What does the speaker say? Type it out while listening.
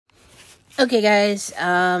Okay, guys,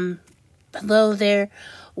 hello there.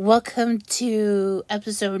 Welcome to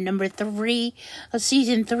episode number 3 of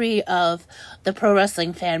season 3 of the Pro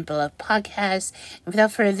Wrestling Fan Beloved podcast. And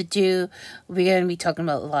without further ado, we're going to be talking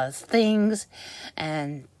about a lot of things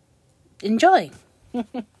and enjoy.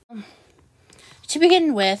 To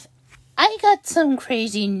begin with, I got some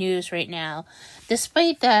crazy news right now.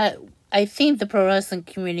 Despite that, I think the pro wrestling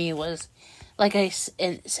community was, like I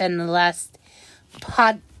said in the last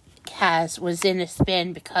podcast, was in a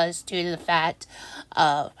spin because due to the fact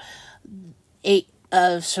of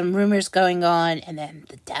some rumors going on, and then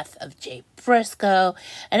the death of Jay Briscoe,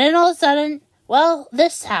 and then all of a sudden, well,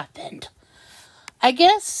 this happened. I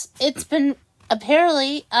guess it's been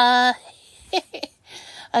apparently, I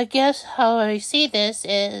guess how I see this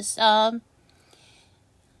is, well,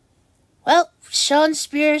 Shawn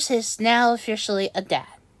Spears is now officially a dad.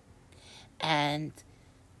 And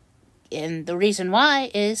the reason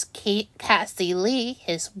why is Cassie Lee,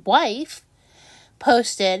 his wife,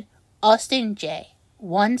 posted Austin J.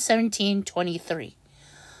 1/17/23.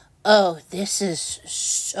 Oh, this is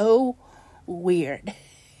so weird.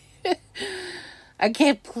 I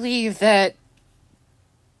can't believe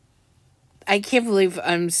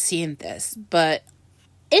I'm seeing this, but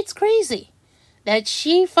it's crazy that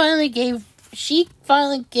she finally gave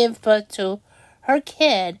birth to her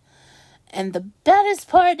kid. And the baddest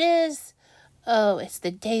part is, it's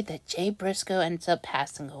the day that Jay Briscoe ends up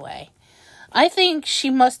passing away. I think she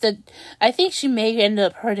may end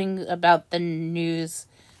up hearing about the news,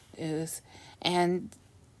 and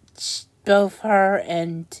both her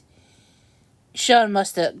and Shawn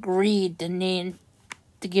must have agreed to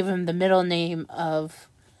give him the middle name of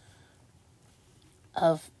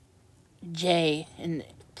Jay, and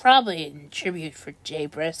probably in tribute for Jay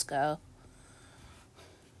Briscoe.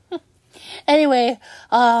 Anyway,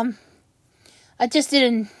 I just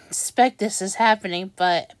didn't expect this as happening,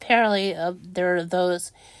 but apparently there are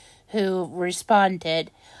those who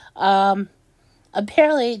responded.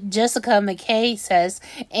 Apparently Jessica McKay says,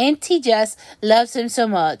 Auntie Jess loves him so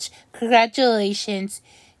much. Congratulations,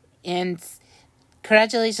 and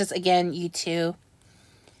congratulations again, you two.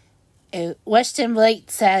 Weston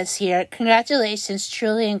Blake says here, congratulations,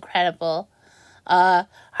 truly incredible.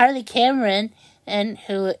 Harley Cameron, and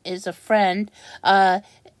who is a friend,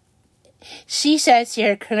 she says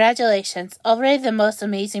here, congratulations, already the most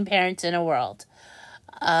amazing parents in the world.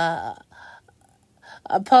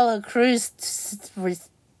 Apollo Crews says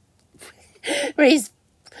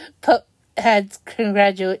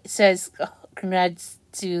congrats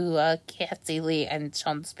to Cassie Lee and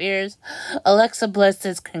Shawn Spears. Alexa Bliss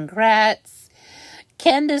says congrats.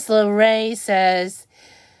 Candice LeRae says,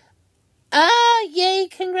 yay,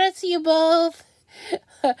 congrats to you both.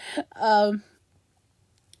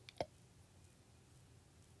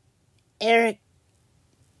 Eric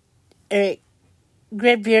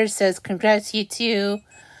Gridbeard says congrats, you too.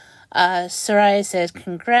 Soraya says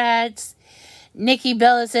congrats. Nikki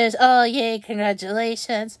Bella says, oh yay,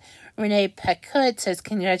 congratulations. Renee Pacut says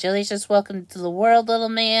congratulations, welcome to the world, little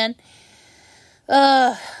man.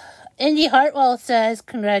 Indy Hartwell says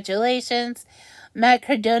congratulations. Matt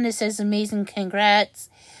Cardona says amazing congrats.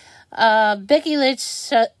 Becky Lynch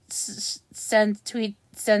sends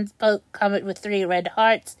comment with 3 red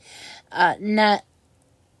hearts. Nat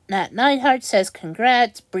Neidhart says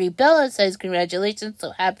congrats. Brie Bella says congratulations,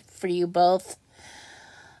 so happy for you both.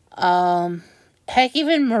 Heck,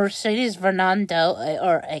 even Mercedes Fernando,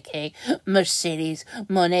 or aka Mercedes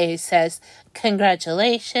Monet, says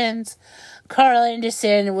congratulations. Carl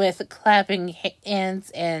Anderson with clapping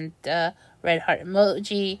hands and red heart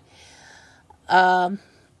emoji.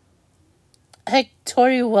 Heck,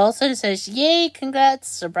 Tori Wilson says, yay, congrats,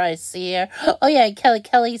 surprise here. Oh yeah,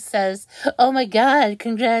 Kelly says, oh my god,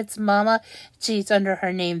 congrats, mama. She's under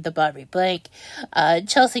her name, the Barbie Blank.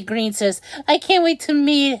 Chelsea Green says, I can't wait to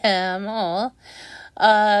meet him. Aw.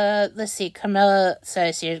 Let's see, Carmela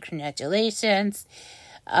says here, congratulations.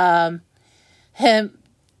 Dima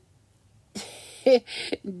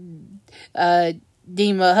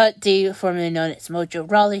Hutti, formerly known as Mojo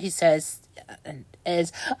Rawley, he says,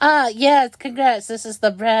 yes, congrats, this is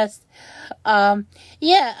the best. From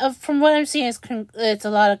what I'm seeing, it's a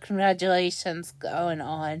lot of congratulations going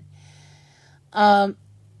on. I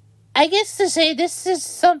guess to say this is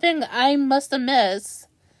something I must have missed.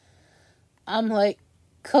 I'm like,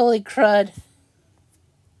 holy crud.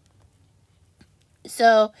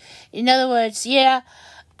 So, in other words, yeah,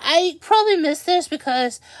 I probably missed this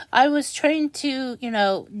because I was trying to,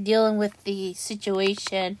 dealing with the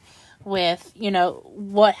situation with,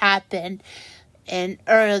 what happened and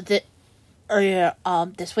earlier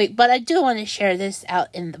this week, but I do want to share this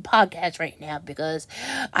out in the podcast right now because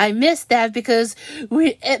I missed that because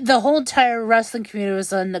the whole entire wrestling community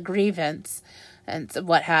was on the grievance and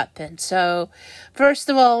what happened. So, first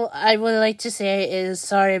of all, I would like to say is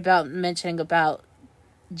sorry about mentioning about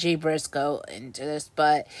Jay Briscoe into this,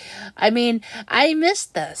 but I mean, I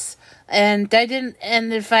missed this, and I didn't,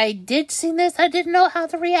 and if I did see this, I didn't know how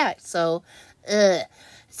to react, so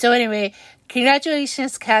anyway,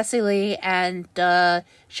 congratulations, Cassie Lee and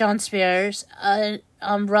Sean Spears, on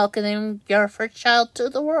welcoming your first child to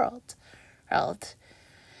the world.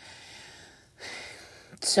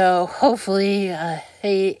 So, hopefully,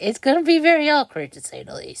 it's gonna be very awkward, to say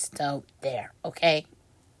the least. So, there, okay?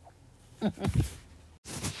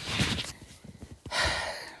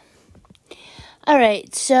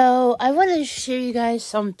 Alright, so I want to show you guys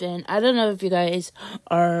something. I don't know if you guys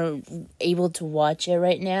are able to watch it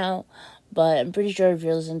right now, but I'm pretty sure if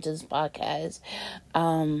you're listening to this podcast,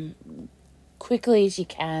 quickly as you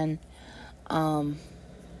can.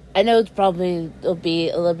 I know it'll be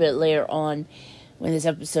a little bit later on when this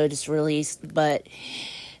episode is released, but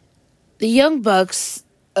the Young Bucks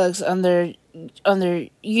on their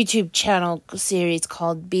YouTube channel series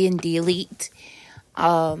called B&D Elite,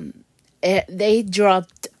 they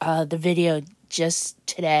dropped the video just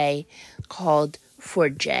today called For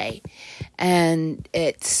Jay, and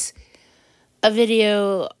it's a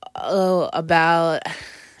video about,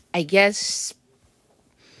 I guess,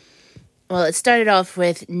 well, it started off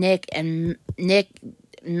with Matt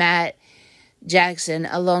Jackson,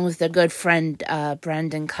 along with their good friend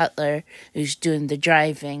Brandon Cutler, who's doing the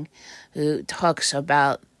driving, who talks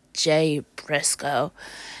about Jay Briscoe.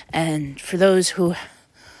 And for those who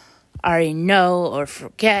already know or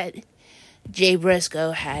forget, Jay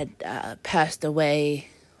Briscoe had passed away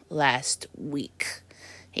last week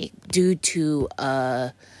due to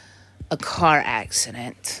a car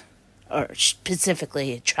accident, or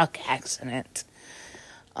specifically a truck accident.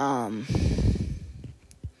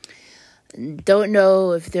 Don't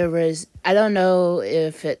know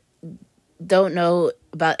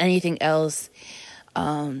about anything else.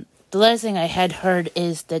 The last thing I had heard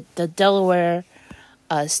is that the Delaware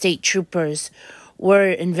state troopers were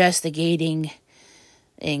investigating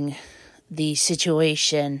the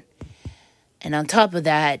situation, and on top of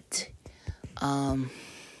that,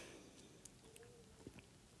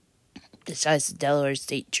 besides the Delaware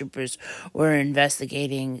state troopers were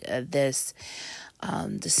investigating this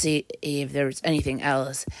to see if there was anything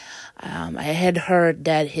else. I had heard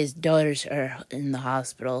that his daughters are in the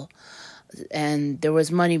hospital, and there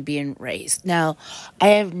was money being raised. Now, I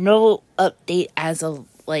have no update as of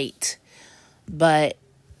late, but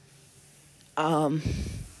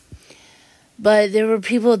there were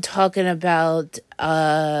people talking about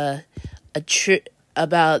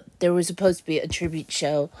about there was supposed to be a tribute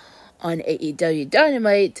show on AEW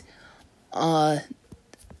Dynamite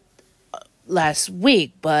last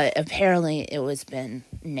week, but apparently it was been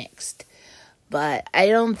nixed. But I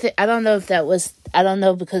don't know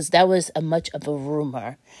because that was much of a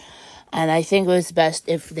rumor, and I think it was best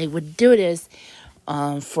if they would do this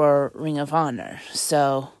for Ring of Honor.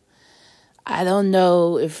 So I don't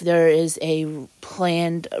know if there is a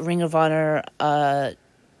planned Ring of Honor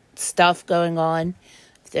stuff going on,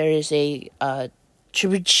 if there is a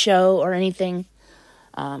tribute show or anything.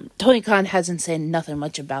 Tony Khan hasn't said nothing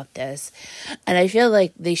much about this, and I feel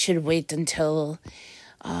like they should wait until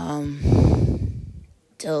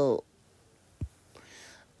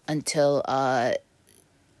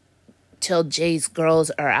Jay's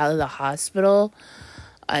girls are out of the hospital.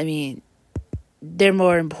 I mean, they're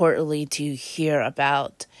more importantly to hear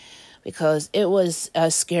about, because it was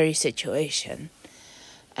a scary situation,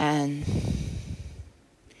 and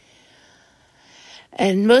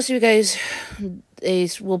most of you guys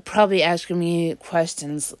will probably ask me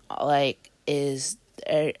questions like, is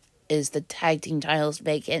the tag team titles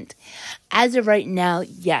vacant? As of right now,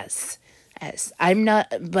 yes. I'm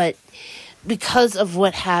not, but because of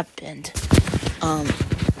what happened,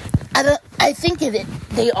 I think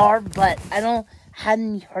they are, but I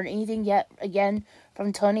hadn't heard anything yet again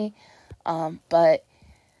from Tony. But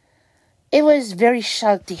it was very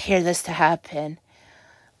shocked to hear this to happen.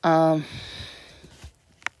 To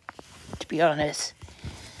be honest.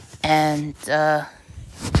 And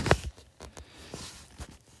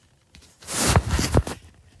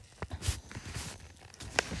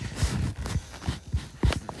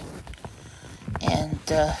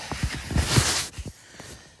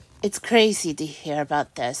it's crazy to hear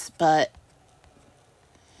about this, but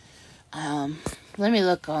let me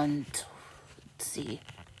look on, let's see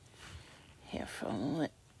here for a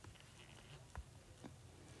moment.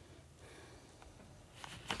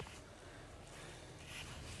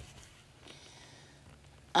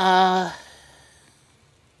 Uh,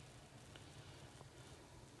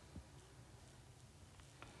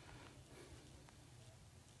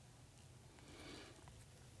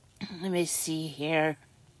 let me see here.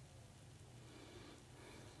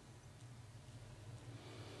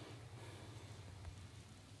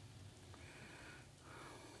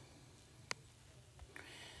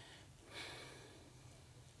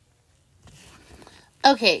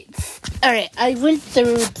 Okay, alright, I went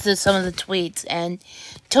through some of the tweets, and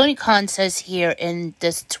Tony Khan says here in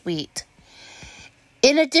this tweet,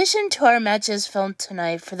 in addition to our matches filmed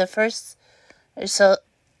tonight for the first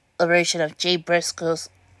celebration of Jay Briscoe's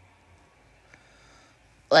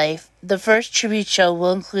life, the first tribute show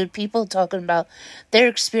will include people talking about their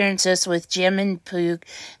experiences with Jam and Poog,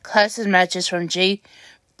 classic matches from Jay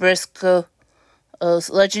Briscoe's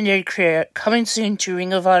legendary career, coming soon to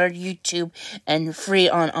Ring of Honor YouTube and free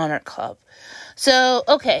on Honor Club. So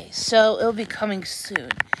it'll be coming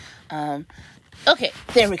soon. Okay,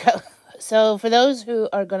 there we go. So for those who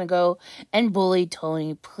are gonna go and bully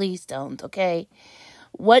Tony, please don't, okay?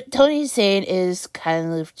 What Tony's saying is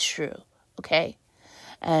kind of true, okay?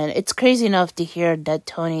 And it's crazy enough to hear that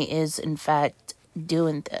Tony is, in fact,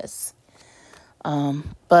 doing this.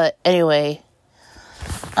 But anyway,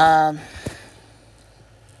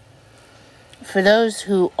 for those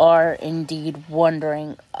who are indeed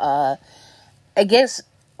wondering, I guess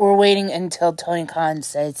we're waiting until Tony Khan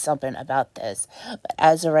says something about this. But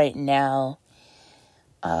as of right now,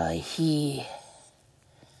 he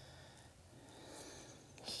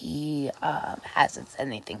hasn't said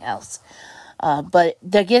anything else. But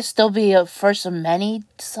I guess there'll be a first of many,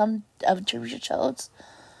 some of tribute shows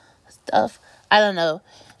stuff. I don't know.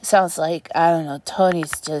 It sounds like, I don't know,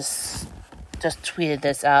 Tony's just tweeted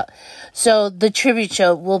this out. So the tribute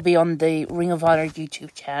show will be on the Ring of Honor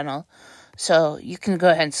YouTube channel. So you can go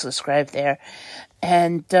ahead and subscribe there.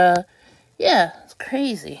 And, yeah, it's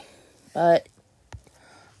crazy. But,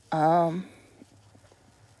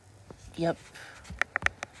 yep.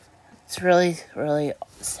 It's really, really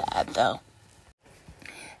sad, though.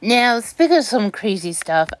 Now, speaking of some crazy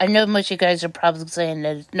stuff, I know most of you guys are probably saying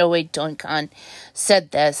there's no way Tony Khan said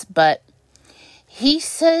this, but he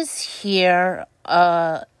says here,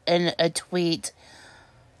 in a tweet,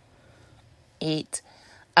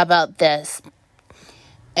 about this,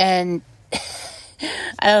 and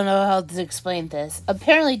I don't know how to explain this.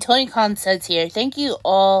 Apparently, Tony Khan says here, thank you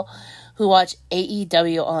all who watch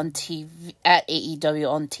AEW on TV, at AEW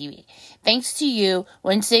on TV. Thanks to you,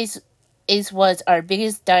 Wednesdays was our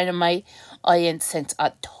biggest Dynamite audience since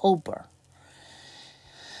October.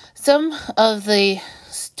 Some of the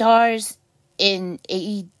stars in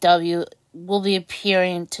AEW will be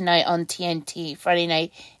appearing tonight on TNT, Friday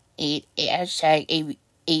night, hashtag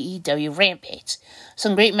AEW Rampage.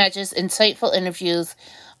 Some great matches, insightful interviews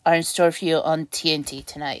are in store for you on TNT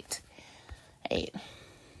tonight.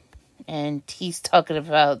 And he's talking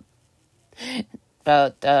about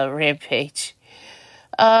Rampage.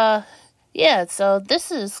 Yeah, so this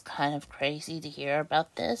is kind of crazy to hear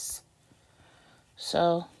about this.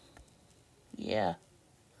 So, yeah.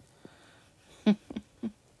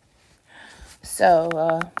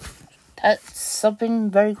 So, that's something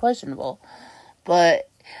very questionable. But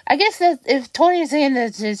I guess that if Tony's saying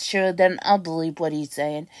this is true, then I'll believe what he's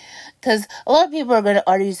saying. Because a lot of people are going to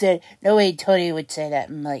argue, say, no way Tony would say that.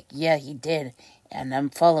 I'm like, yeah, he did. And I'm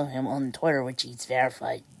following him on Twitter, which he's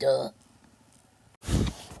verified. Duh.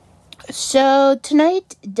 So,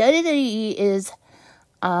 tonight, WWE is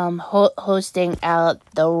hosting out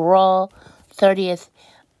the RAW 30th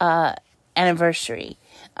anniversary.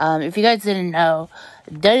 If you guys didn't know,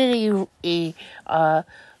 WWE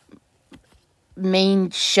main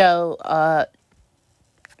show,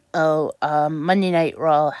 Monday Night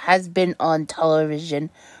Raw, has been on television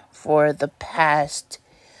for the past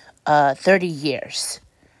 30 years,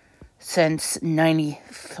 since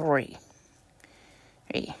 93.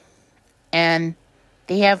 And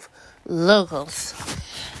they have logos.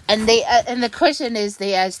 And the question is,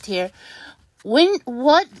 they asked here,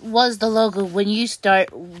 what was the logo when you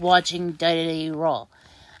start watching WWE Raw?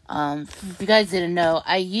 If you guys didn't know,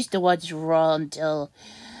 I used to watch Raw until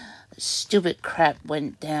stupid crap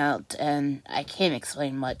went down, and I can't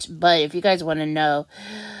explain much. But if you guys want to know,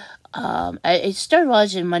 I started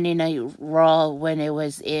watching Monday Night Raw when it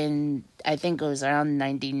was in, I think it was around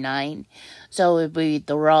 99. So it would be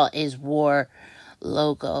the Raw is War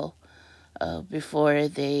logo, before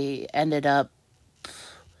they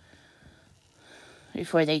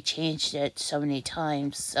changed it so many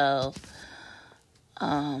times. So,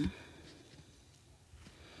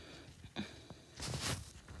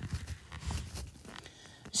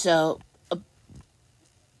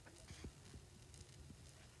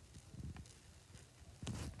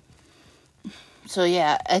 So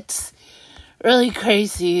yeah, it's really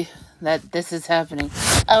crazy that this is happening.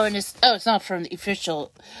 It's not from the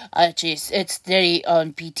official. It's Diddy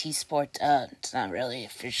on BT Sport. It's not really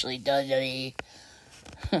officially Diddy.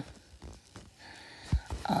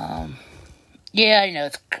 Yeah, I know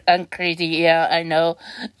I'm crazy. Yeah, I know.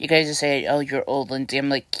 You guys are saying, "Oh, you're old, Lindsay." I'm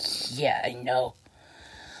like, yeah, I know.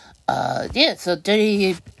 Yeah. So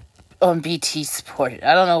Diddy on BT Sport.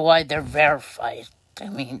 I don't know why they're verified. I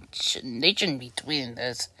mean, they shouldn't be tweeting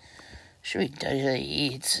this. Should be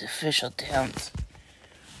WWE's official accounts.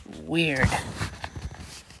 Weird.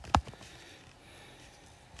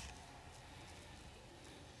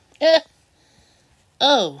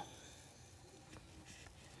 Oh.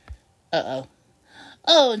 Uh-oh.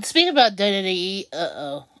 Oh, and speaking about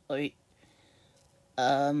WWE, Wait.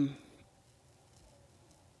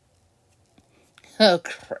 Oh,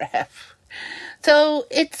 crap. So,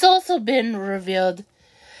 it's also been revealed...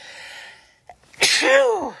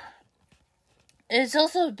 It's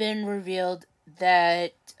also been revealed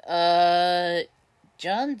that,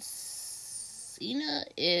 John Cena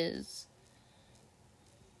is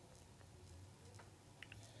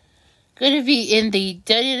going to be in the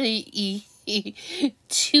WWE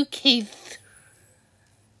 2K3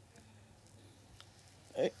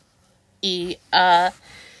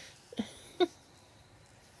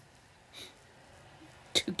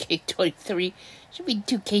 2K23 should be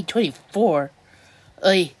 2K24.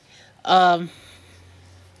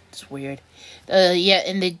 It's weird. Yeah,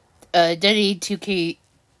 in the WWE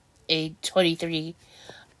 2K23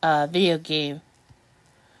 video game,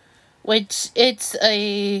 which it's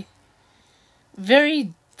a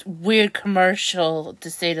very weird commercial,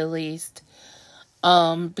 to say the least.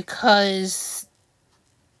 Because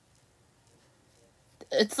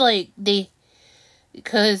it's like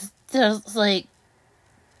because there's like,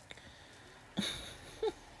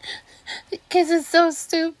 because it's so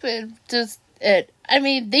stupid. I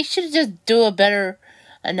mean, they should just do a better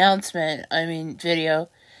announcement. I mean, video.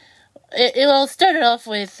 It started off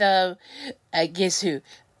with, I guess who?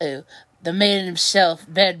 The man himself,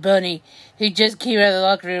 Bad Bunny, who just came out of the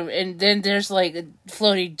locker room, and then there's like a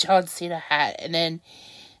floating John Cena hat, and then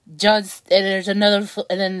there's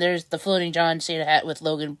the floating John Cena hat with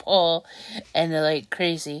Logan Paul, and they're like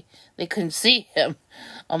crazy. They couldn't see him.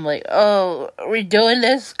 I'm like, oh, are we doing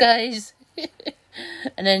this, guys?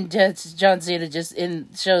 And then John Cena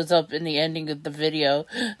shows up in the ending of the video.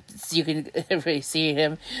 So you can really see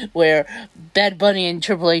him, where Bad Bunny and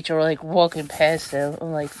Triple H are like walking past him.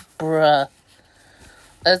 I'm like, bruh.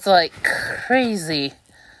 That's like crazy.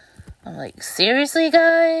 I'm like, seriously,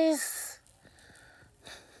 guys?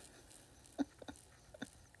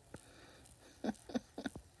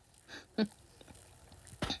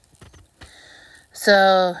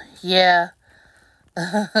 So, yeah.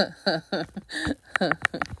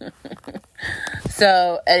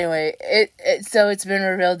 So anyway, it's been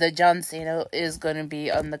revealed that John Cena is going to be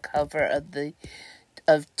on the cover of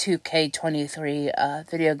 2K23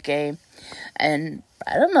 video game, and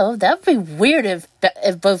I don't know, that'd be weird if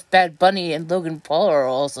both Bad Bunny and Logan Paul are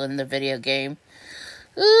also in the video game.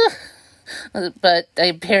 But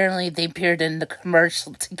apparently they appeared in the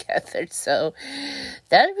commercial together, so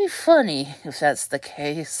that'd be funny if that's the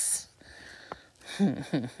case.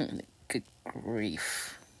 Good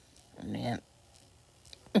grief, man.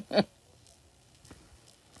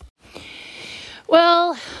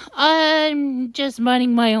 Well, I'm just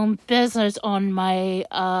minding my own business on my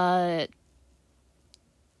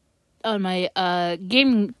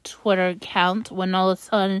gaming Twitter account when all of a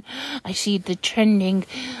sudden I see the trending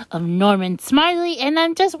of Norman Smiley, and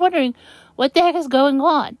I'm just wondering what the heck is going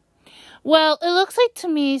on. Well, it looks like to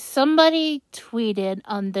me somebody tweeted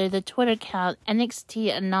under the Twitter account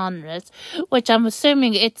NXT Anonymous, which I'm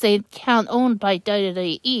assuming it's an account owned by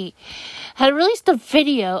WWE, had released a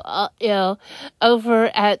video,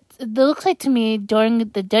 over at, it looks like to me during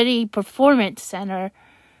the WWE Performance Center,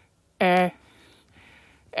 there's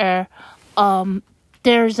a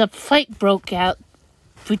fight broke out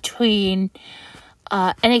between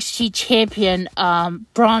NXT champion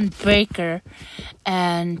Braun Breaker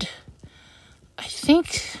and I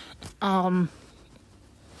think and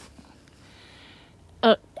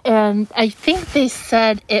I think they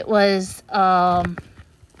said it was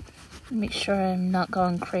make sure I'm not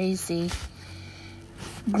going crazy,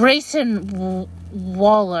 Grayson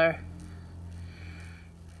Waller.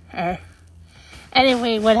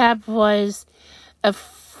 Anyway, what happened was,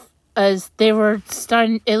 as they were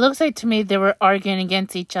starting, it looks like to me they were arguing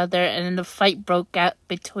against each other, and then the fight broke out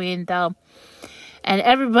between them. And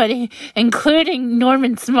everybody, including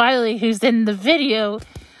Norman Smiley, who's in the video,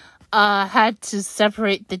 had to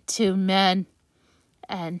separate the two men.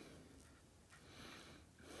 And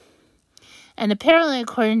apparently,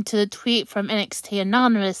 according to the tweet from NXT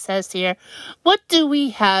Anonymous, says here, what do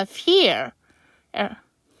we have here? I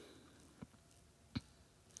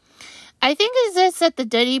think it's this at the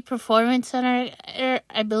WWE Performance Center,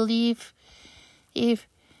 I believe.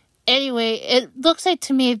 Anyway, it looks like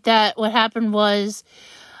to me that what happened was,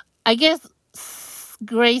 I guess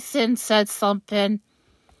Grayson said something,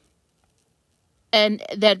 and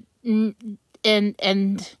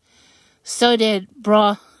so did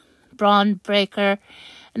Braun Breaker,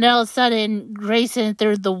 and then all of a sudden Grayson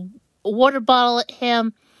threw the water bottle at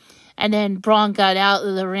him, and then Braun got out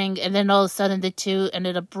of the ring, and then all of a sudden the two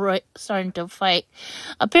ended up starting to fight.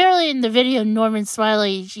 Apparently in the video, Norman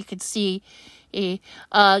Smiley, you could see,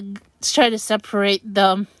 try to separate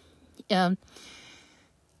them.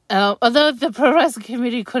 Although the pro wrestling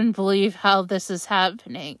community couldn't believe how this is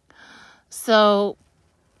happening. So,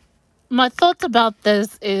 my thoughts about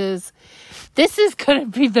this is going to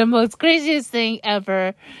be the most craziest thing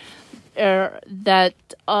ever. This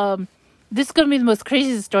is going to be the most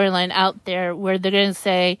craziest storyline out there, where they're going to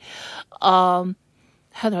say, how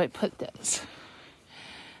do I put this?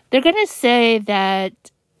 They're going to say that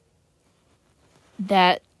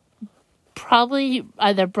probably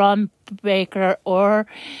either Braun Breaker or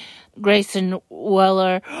Grayson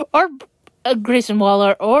Waller, or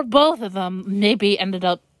both of them maybe ended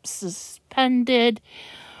up suspended,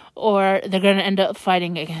 or they're going to end up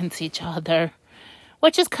fighting against each other,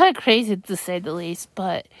 which is kind of crazy to say the least.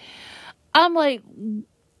 But I'm like,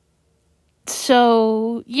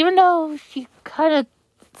 so even though you got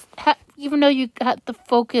the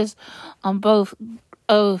focus on both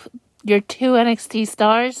of your two NXT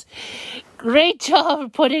stars, great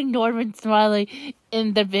job putting Norman Smiley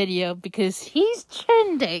in the video, because he's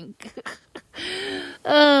trending.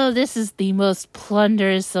 Oh, this is the most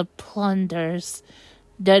plunders of plunders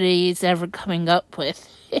that he's ever coming up with.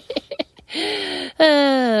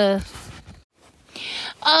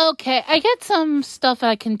 Okay, I got some stuff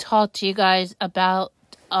I can talk to you guys about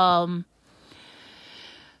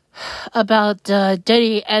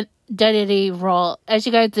WWE RAW. As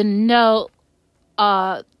you guys didn't know,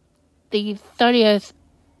 the 30th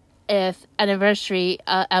anniversary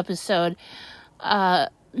episode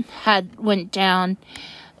went down.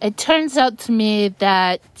 It turns out to me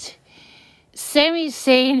that Sami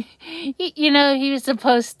Zayn, he was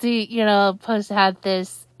supposed to have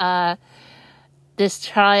this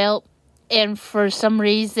trial, and for some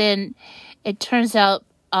reason, it turns out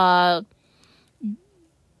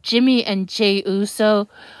Jimmy and Jey Uso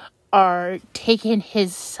are taking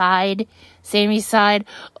his side, Sami's side,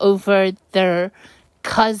 over their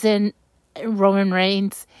cousin Roman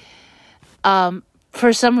Reigns.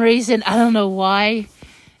 For some reason, I don't know why.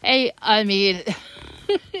 I mean,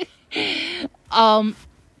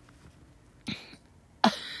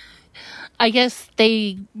 I guess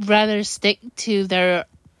they rather stick to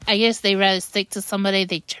somebody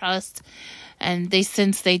they trust, and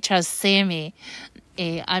since they trust Sami.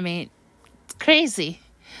 I mean, it's crazy.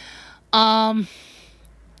 But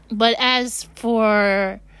as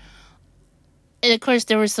for, and of course,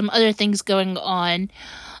 there were some other things going on.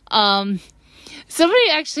 Somebody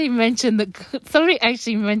actually mentioned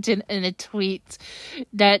in a tweet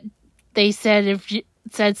that they said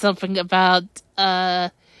said something about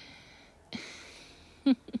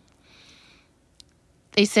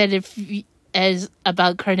they said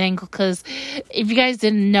about Kurt Angle, because if you guys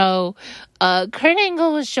didn't know, Kurt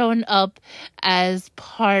Angle was showing up as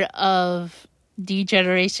part of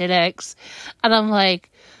D-Generation X, and I'm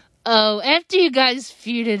like, oh, after you guys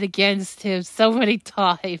feuded against him so many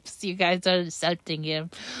times, you guys are accepting him.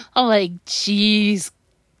 I'm like, jeez.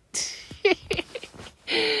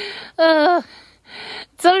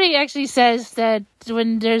 Somebody actually says that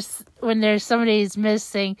when there's somebody who's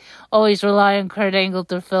missing, always rely on Kurt Angle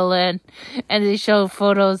to fill in, and they show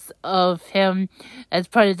photos of him as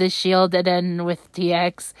part of the Shield and then with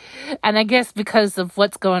DX, and I guess because of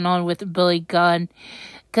what's going on with Billy Gunn,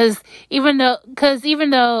 because even though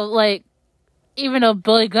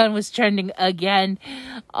Billy Gunn was trending again,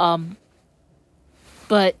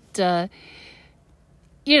 but it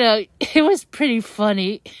was pretty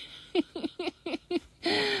funny.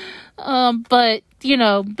 But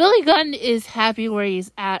Billy Gunn is happy where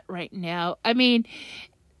he's at right now. I mean,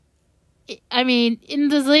 in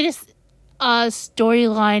the latest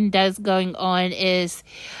storyline that's going on is,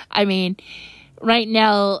 right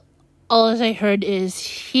now, all I heard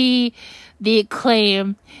is the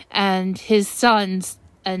Acclaim, and his sons,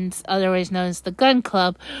 and otherwise known as the Gun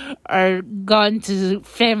Club, are gone to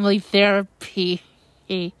family therapy.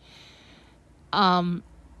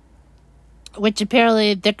 which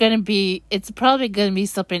apparently it's probably gonna be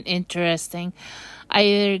something interesting.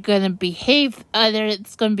 Either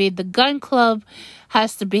it's gonna be the Gun Club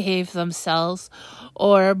has to behave themselves,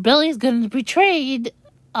 or Billy's gonna betray the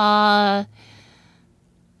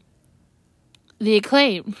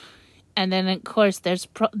Acclaim. And then, of course,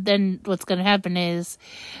 then what's going to happen is,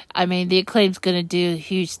 the Acclaim's going to do a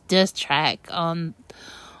huge diss track on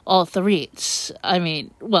all three.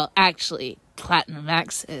 Actually, Platinum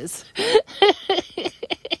X is.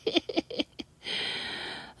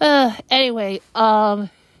 Anyway,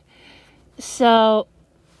 so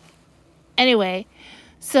anyway,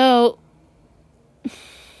 so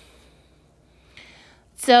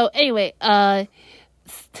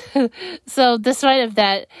so despite of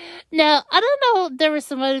that, now I don't know. There were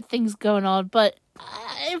some other things going on, but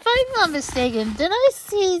if I'm not mistaken, did I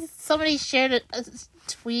see somebody shared a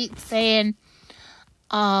tweet saying,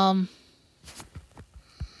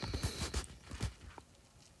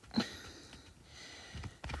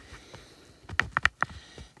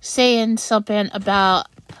 saying something about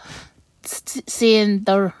seeing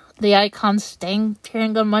the Icons Sting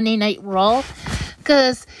appearing on Monday Night Raw?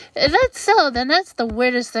 Because if that's so, then that's the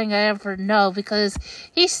weirdest thing I ever know. Because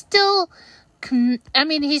he's still,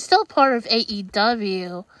 he's still part of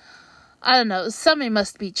AEW. I don't know. Somebody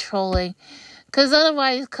must be trolling.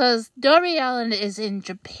 Because Darby Allin is in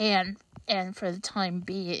Japan, and for the time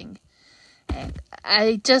being. And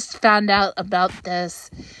I just found out about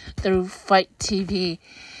this through Fight TV.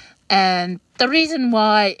 And the reason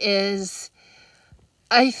why is,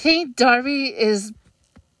 I think Darby is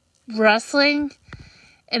wrestling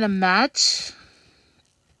in a match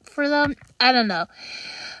for them. I don't know.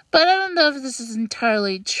 But I don't know if this is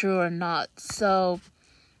entirely true or not. So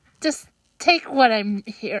just take what I'm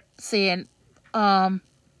seeing. I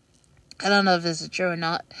don't know if this is true or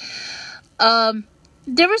not.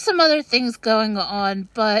 There were some other things going on,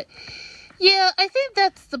 but yeah, I think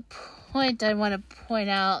that's the point I want to point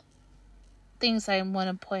out. Things I want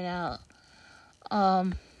to point out.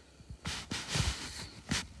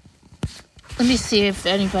 Let me see if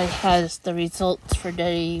anybody has the results for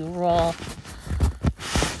WWE RAW.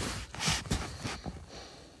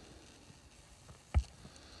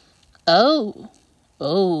 Oh.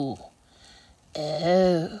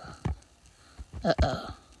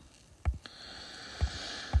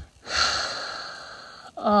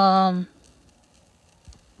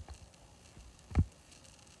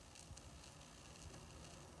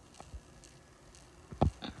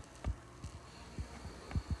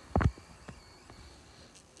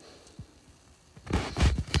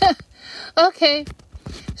 Okay,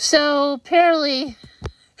 so apparently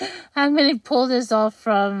I'm going to pull this off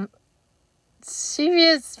from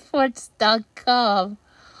CBSSports.com.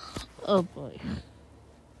 Oh boy.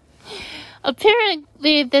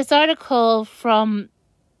 Apparently this article from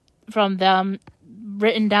them,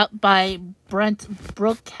 written out by Brent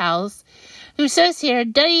Brookhouse, who says here,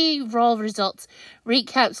 WWE RAW results,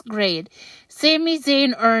 recaps grade. Sami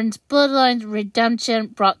Zayn earns Bloodline redemption,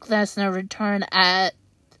 Brock Lesnar return at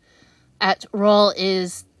Raw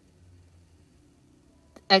is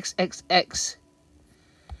XXX.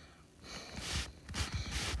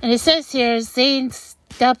 And it says here, Zayn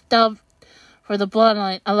stepped up for the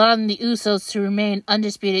Bloodline, allowing the Usos to remain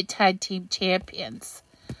undisputed tag team champions.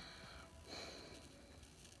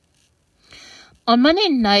 On Monday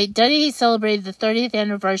night, WWE celebrated the 30th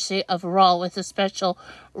anniversary of Raw with a special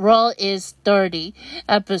Raw is 30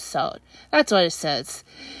 episode. That's what it says.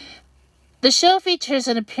 The show features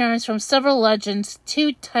an appearance from several legends,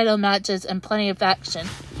 2 title matches, and plenty of action.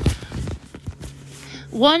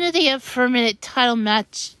 One of the affirmative title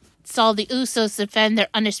match saw the Usos defend their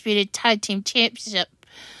undisputed tag team championship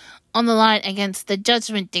on the line against the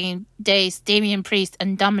Judgment Day's Damian Priest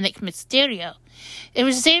and Dominic Mysterio. It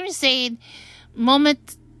was Sami Zayn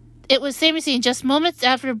just moments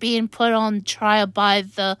after being put on trial by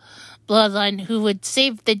the Bloodline, who would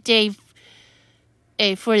save the day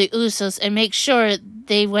for the Usos and make sure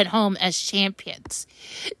they went home as champions.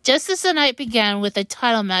 Just as the night began with a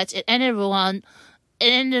title match, it ended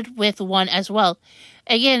with one as well.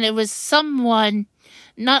 Again, it was someone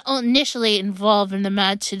not initially involved in the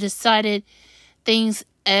match who decided things,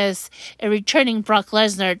 as a returning Brock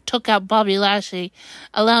Lesnar took out Bobby Lashley,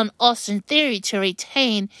 allowing Austin Theory to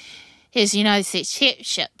retain his United States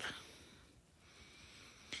Championship.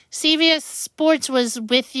 CBS Sports was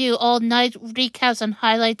with you all night. Recaps and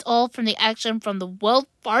highlights all from the action from the Wells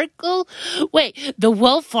Fargo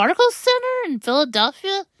Center in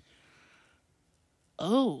Philadelphia?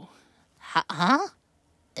 Oh. Huh?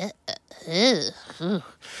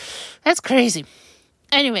 That's crazy.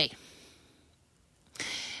 Anyway.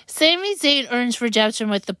 Sami Zayn earns redemption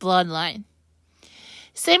with the Bloodline.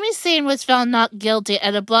 Sami Zayn was found not guilty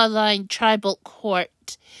at a Bloodline tribal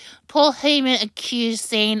court. Paul Heyman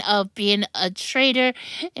accused Zayn of being a traitor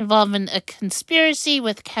involved in a conspiracy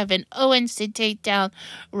with Kevin Owens to take down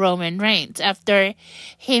Roman Reigns. After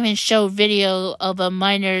Heyman showed video of a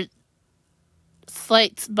minor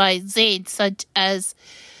slights by Zayn, such as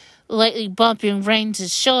lightly bumping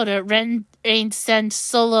Reigns' shoulder, Reigns sent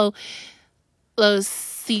Solo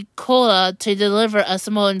Sikoa to deliver a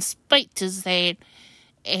Samoan spike to Zayn,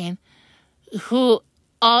 and who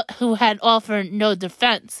had offered no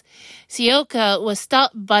defense. Sikoa was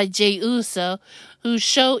stopped by Jey Uso, who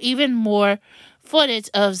showed even more footage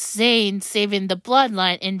of Zayn saving the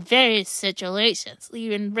Bloodline in various situations,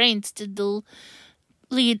 leading Reigns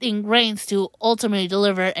to ultimately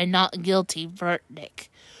deliver a not guilty verdict.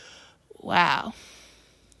 Wow.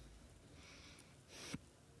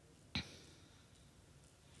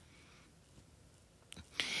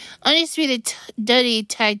 Undisputed WWE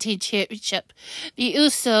Tag Team Championship. The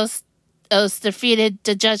Usos defeated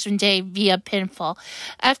the Judgment Day via pinfall.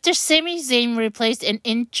 After Sami Zayn replaced an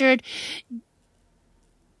injured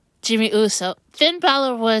Jimmy Uso, Finn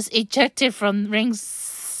Balor was ejected from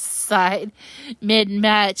ringside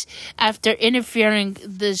mid-match after interfering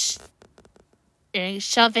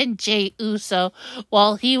shoving Jey Uso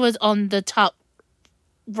while he was on the top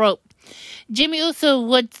rope. Jimmy Uso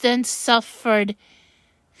would then suffered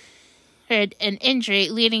an injury,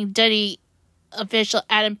 leading WWE official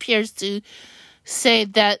Adam Pearce to say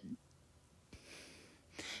that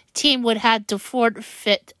team would have to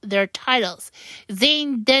forfeit their titles.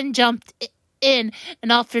 Zayn then jumped in and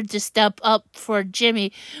offered to step up for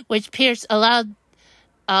Jimmy, which Pearce allowed,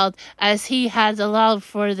 as he has allowed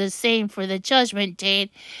for the same for the Judgment Day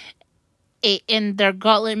in their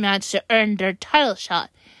gauntlet match to earn their title shot.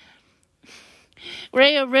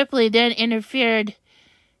 Rhea Ripley then interfered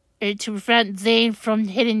to prevent Zayn from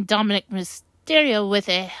hitting Dominic Mysterio with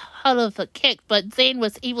a hell of a kick, but Zayn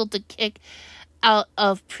was able to kick out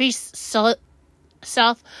of Priest's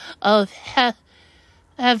south of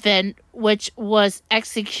heaven, which was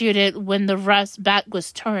executed when the ref's back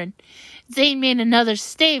was turned. Zayn made another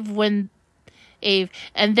stave and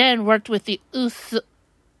then worked with Uso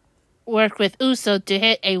to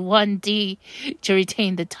hit a 1D to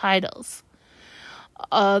retain the titles.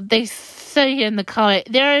 They say in the comment,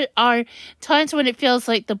 there are times when it feels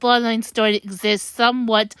like the Bloodline story exists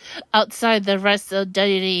somewhat outside the rest of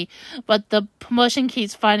WWE, but the promotion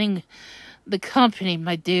keeps finding the company,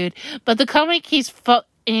 my dude. But the company keeps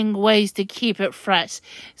finding ways to keep it fresh.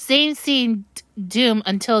 Zayn seemed doomed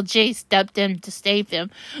until Jay stepped in to save him,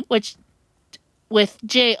 which with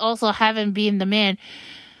Jay also having been the man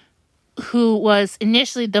who was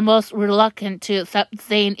initially the most reluctant to accept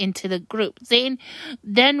Zayn into the group. Zayn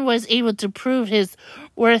then was able to prove his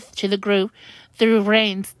worth to the group through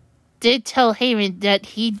Reigns did tell Heyman that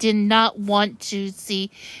he did not want to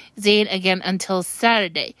see Zayn again until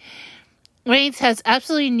Saturday. Reigns has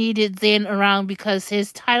absolutely needed Zayn around because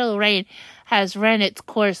his title reign has ran its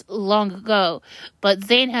course long ago, but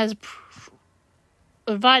Zayn has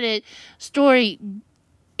provided story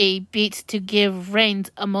beats to give Reigns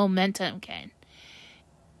a momentum gain.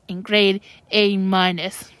 In grade A-.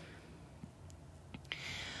 Let's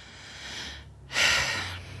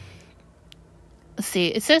see.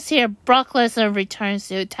 It says here Brock Lesnar returns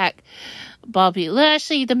to attack Bobby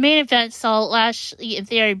Lashley. The main event saw Lashley and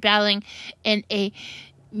Theory battling in a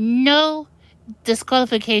no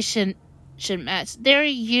disqualification match. Theory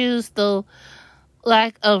used the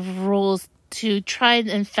lack of rules to try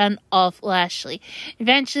and fend off Lashley.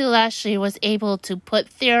 Eventually, Lashley was able to put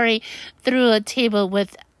Theory through a table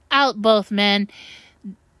without both men.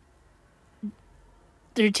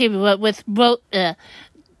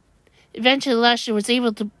 Eventually, Lashley was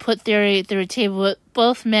able to put Theory through a table with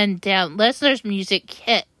both men down. Lesnar's music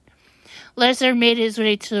hit. Lesnar made his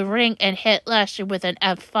way to the ring and hit Lashley with an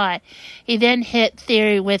F5. He then hit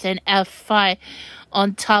Theory with an F5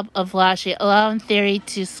 on top of Lashley, allowing Theory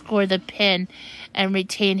to score the pin and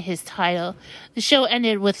retain his title. The show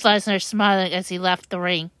ended with Lesnar smiling as he left the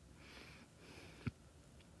ring.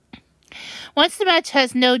 Once the match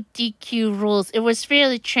has no DQ rules, it was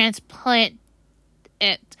fairly transparent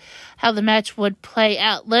how the match would play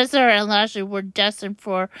out. Lesnar and Lashley were destined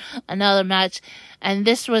for another match, and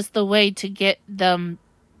this was the way to get them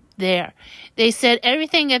there. They said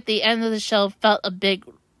everything at the end of the show felt a big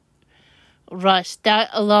rush. That,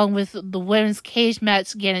 along with the women's cage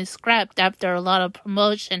match getting scrapped after a lot of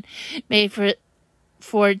promotion, made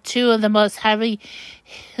for two of the most heavily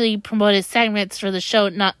promoted segments for the show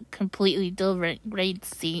not completely delivering. Grade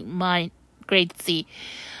C.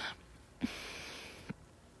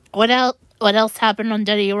 What else? What else happened on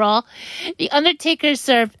WWE RAW? The Undertaker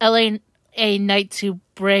served LA Knight to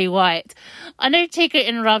Bray Wyatt. Undertaker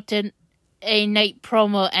interrupted a Knight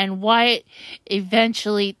promo, and Wyatt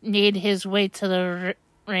eventually made his way to the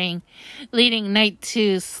ring, leading Knight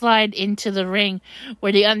to slide into the ring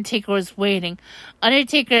where the Undertaker was waiting.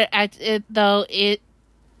 Undertaker acted though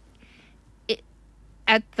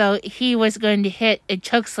he was going to hit a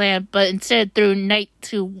chokeslam, but instead threw Knight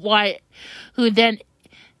to Wyatt, who then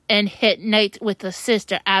hit Knight with his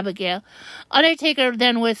sister Abigail. Undertaker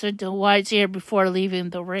then whispered to Wyatt's ear before leaving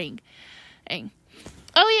the ring.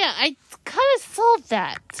 Oh yeah, I kind of saw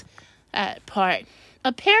that part.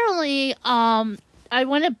 Apparently, I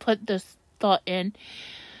want to put this thought in.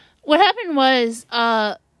 What happened was,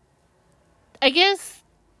 I guess,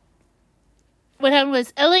 what happened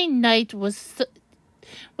was LA Knight was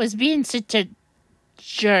being such a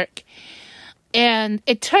jerk. And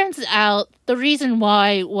it turns out the reason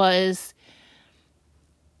why LA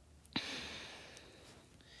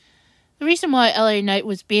Knight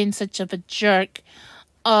was being such of a jerk,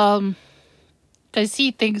 because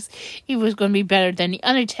he thinks he was going to be better than the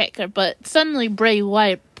Undertaker, but suddenly Bray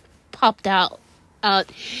Wyatt popped out, and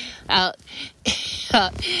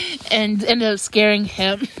ended up scaring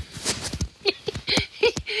him,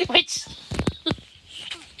 which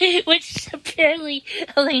apparently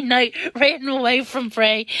LA Knight ran away from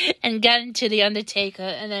Bray and got into the Undertaker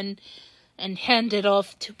and handed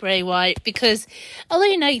off to Bray Wyatt, because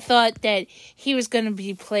LA Knight thought that he was going to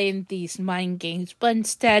be playing these mind games, but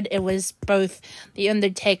instead it was both the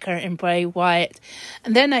Undertaker and Bray Wyatt.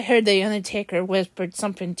 And then I heard the Undertaker whispered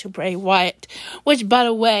something to Bray Wyatt, which, by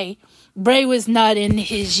the way, Bray was not in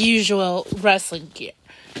his usual wrestling gear.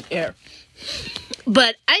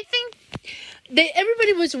 But I think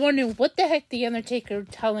everybody was wondering what the heck the Undertaker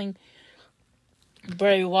telling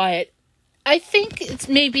Bray Wyatt. I think it's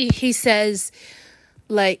maybe he says,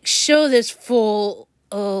 like, show this fool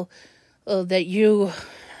that you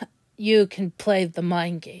can play the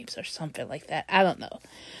mind games or something like that. I don't know.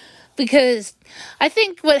 Because I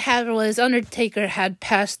think what happened was Undertaker had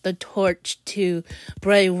passed the torch to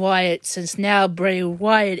Bray Wyatt, since now Bray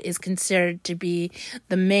Wyatt is considered to be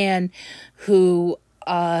the man who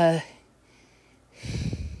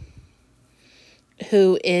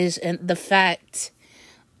is, in the fact,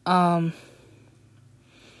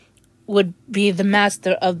 would be the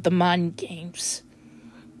master of the mind games.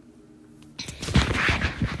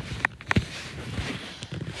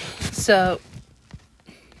 So,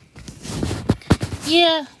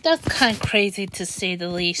 yeah, that's kind of crazy to say the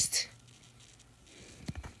least.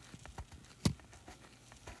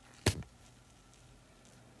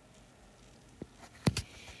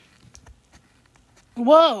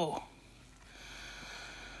 Whoa.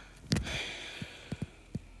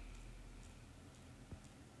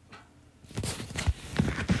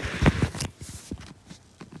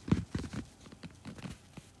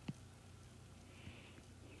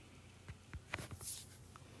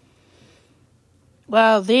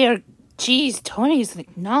 Wow, Tony's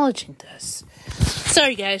acknowledging this.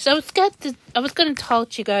 Sorry, guys. I was gonna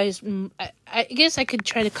talk to you guys. I guess I could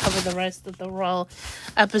try to cover the rest of the Raw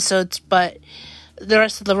episode, but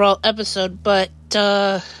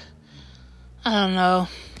I don't know.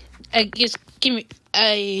 I guess give me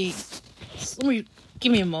a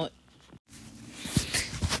moment.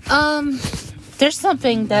 There's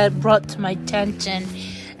something that brought to my attention,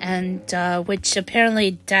 and which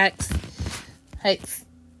apparently Dax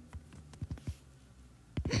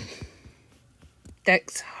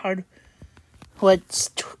Hard was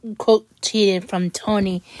quote tweeted from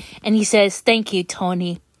Tony, and he says, "Thank you,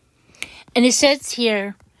 Tony." And it says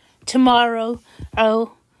here, tomorrow,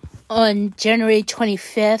 on January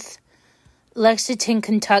 25th, Lexington,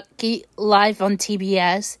 Kentucky, live on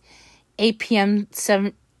TBS, 8 p.m.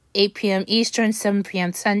 Eastern, 7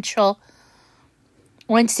 p.m. Central.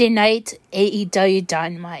 Wednesday night, AEW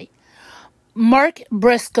Dynamite. Mark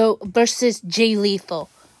Briscoe versus Jay Lethal.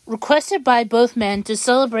 Requested by both men to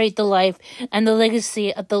celebrate the life and the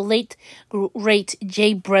legacy of the late great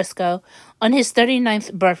Jay Briscoe on his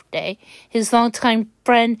 39th birthday. His longtime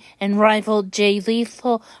friend and rival Jay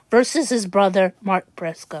Lethal versus his brother Mark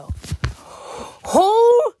Briscoe.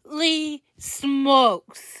 Holy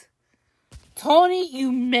smokes! Tony,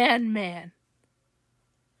 you man.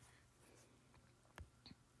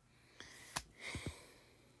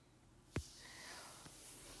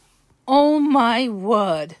 Oh my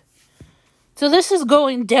word. So this is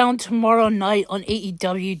going down tomorrow night on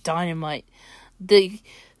AEW Dynamite. The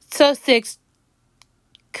Sussex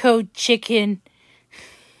Code Chicken.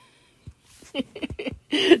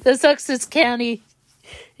 The Sussex County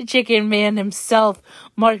Chicken Man himself,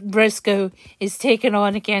 Mark Briscoe, is taken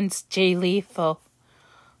on against Jay Lethal.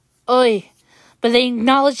 Oi, but they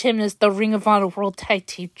acknowledge him as the Ring of Honor World Tag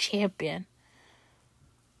Team Champion.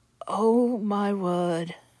 Oh my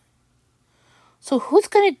word. So who's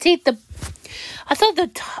gonna take the... I thought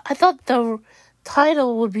the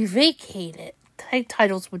title would be vacated. Tag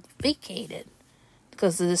titles would be vacated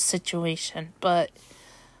because of this situation, but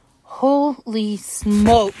holy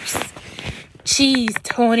smokes. Jeez,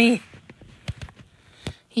 Tony.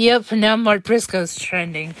 Yep, now Mark Briscoe's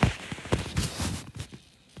trending.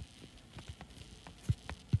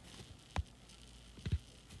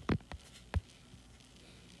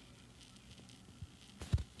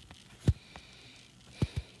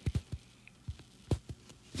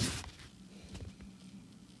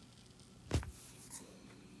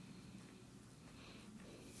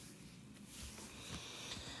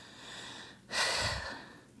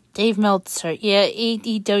 Dave Meltzer. Yeah,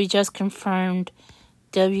 AEW just confirmed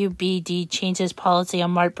WBD changed his policy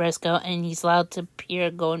on Mark Briscoe and he's allowed to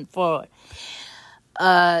appear going forward.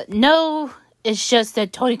 No, it's just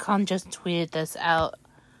that Tony Khan just tweeted this out.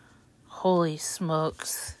 Holy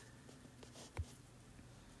smokes.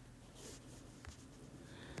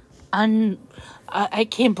 I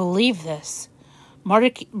can't believe this.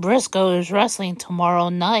 Mark Briscoe is wrestling tomorrow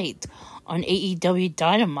night on AEW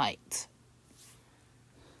Dynamite.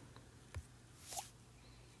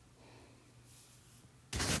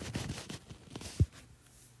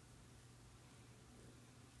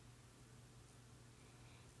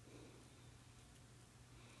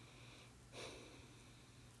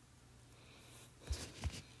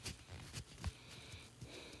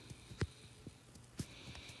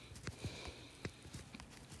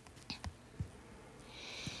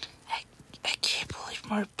 I can't believe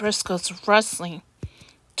Mark Briscoe's wrestling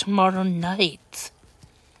tomorrow night.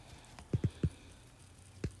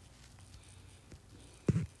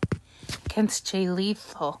 Against Jay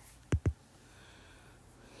Lethal.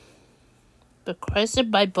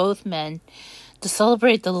 Requested by both men to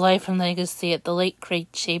celebrate the life and legacy of the late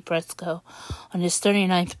great Jay Briscoe on his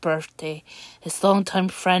 39th birthday. His longtime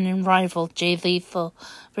friend and rival Jay Lethal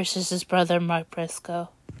versus his brother Mark Briscoe.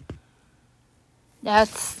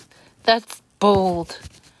 That's bold.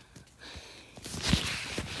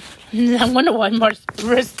 I wonder why Mark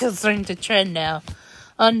Briscoe's starting to trend now.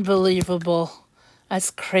 Unbelievable.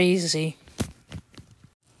 That's crazy.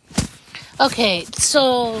 Okay,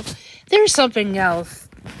 so there's something else.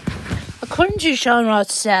 According to Sean Ross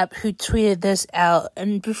Sapp, who tweeted this out,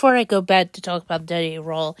 and before I go back to talk about WWE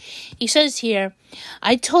RAW, he says here,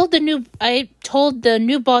 I told the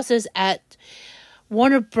new bosses at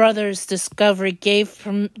Warner Brothers Discovery gave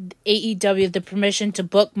from AEW the permission to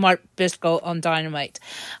book Mark Briscoe on Dynamite.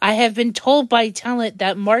 I have been told by talent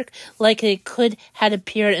that Mark likely could had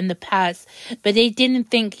appeared in the past, but they didn't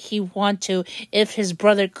think he want to if his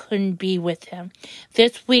brother couldn't be with him.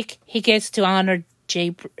 This week, he gets to honor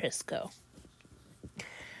Jay Briscoe.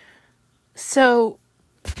 So,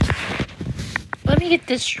 let me get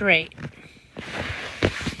this straight.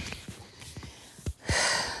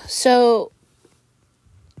 So,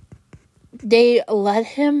 they let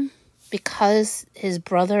him because his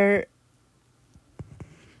brother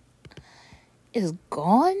is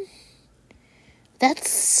gone? That's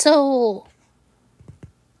so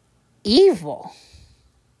evil.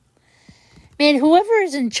 Man, whoever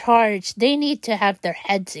is in charge, they need to have their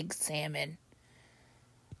heads examined.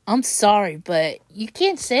 I'm sorry, but you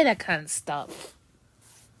can't say that kind of stuff.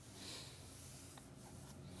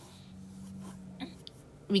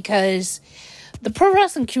 Because the pro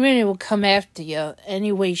wrestling community will come after you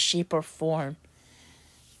any way, shape, or form.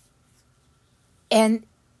 And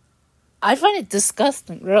I find it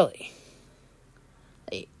disgusting, really.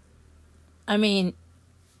 I mean,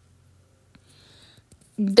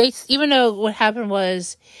 they, even though what happened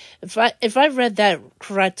was, if I read that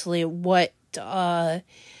correctly, what Sean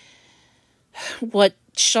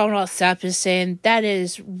Ross Sapp is saying, that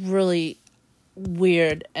is really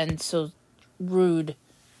weird and so rude.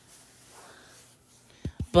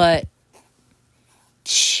 But,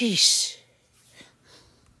 sheesh.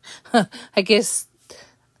 I guess.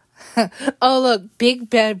 Oh, look, Big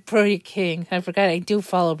Bad Brody King. I forgot I do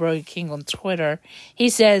follow Brody King on Twitter. He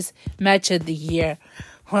says, match of the year.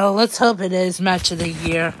 Well, let's hope it is match of the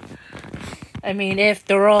year. I mean,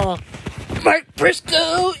 after all, Mark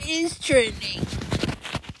Briscoe is trending.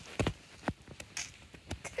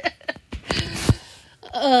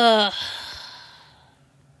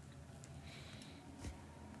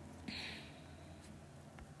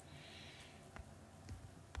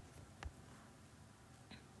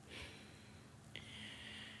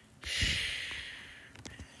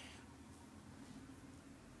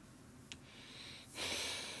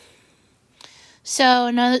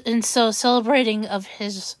 So celebrating of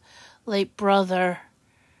his late brother,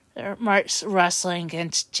 Mark's wrestling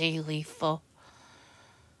against Jay Lethal.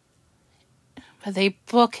 But they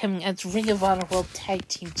book him as Ring of Honor World Tag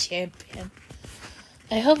Team Champion.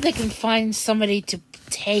 I hope they can find somebody to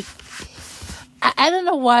take. I don't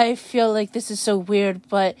know why I feel like this is so weird,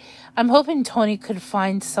 but I'm hoping Tony could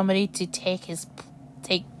find somebody to take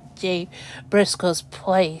Jay Briscoe's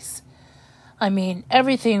place. I mean,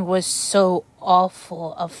 everything was so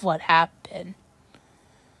awful of what happened.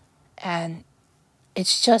 And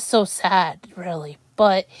it's just so sad, really.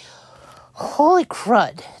 But holy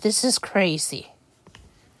crud, this is crazy.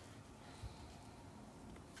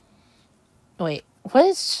 Wait,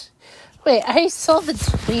 I saw the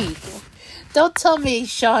tweet. Don't tell me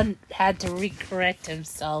Sean had to recorrect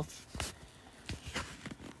himself.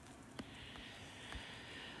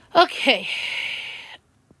 Okay.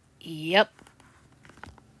 Yep.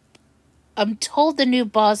 I'm told the new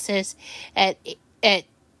bosses at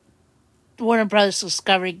Warner Brothers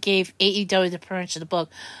Discovery gave AEW the permission to book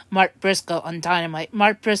Mark Briscoe on Dynamite.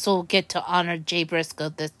 Mark Briscoe will get to honor Jay Briscoe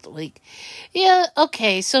this week. Yeah,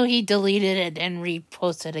 okay, so he deleted it and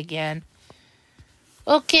reposted again.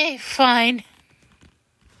 Okay, fine.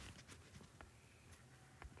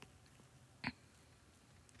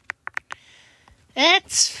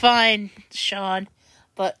 That's fine, Sean.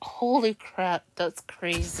 But holy crap, that's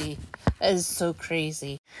crazy. That is so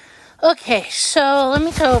crazy. Okay, so let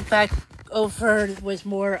me go back over with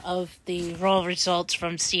more of the raw results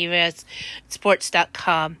from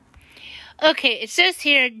CBSSports.com. Okay, it says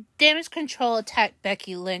here, Damage Control attacked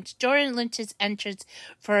Becky Lynch during Lynch's entrance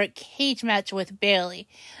for a cage match with Bayley.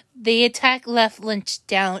 The attack left Lynch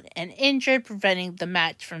down and injured, preventing the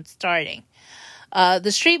match from starting.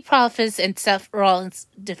 The Street Profits and Seth Rollins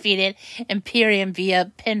defeated Imperium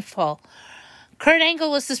via pinfall. Kurt Angle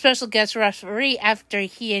was the special guest referee after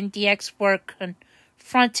he and DX were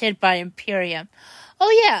confronted by Imperium. Oh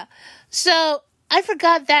yeah, so I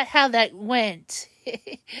forgot how that went.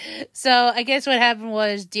 So I guess what happened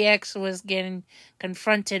was DX was getting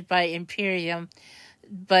confronted by Imperium,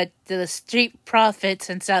 but the Street Profits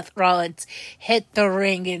and Seth Rollins hit the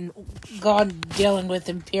ring and gone dealing with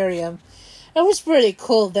Imperium. It was pretty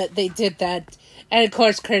cool that they did that. And of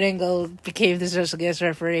course, Kurt Angle became the special guest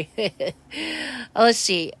referee. Let's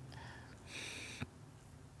see.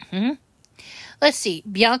 Let's see.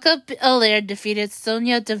 Bianca Belair defeated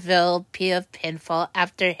Sonya Deville via pinfall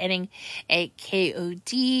after hitting a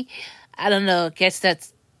KOD. I don't know. I guess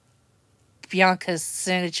that's Bianca's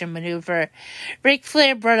signature maneuver. Ric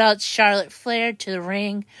Flair brought out Charlotte Flair to the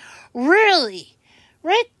ring. Really?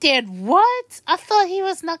 Rick did what? I thought he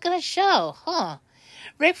was not going to show. Huh.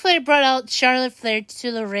 Ric Flair brought out Charlotte Flair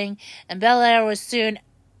to the ring, and Belair was soon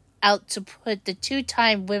out to put the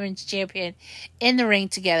two-time women's champion in the ring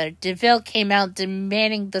together. Deville came out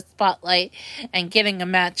demanding the spotlight and getting a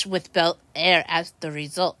match with Belair as the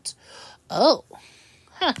result. Oh.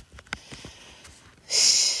 Huh.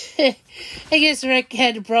 I guess Rick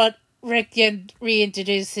had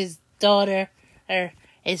reintroduced his daughter, or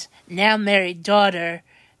his now married daughter,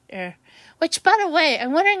 which, by the way,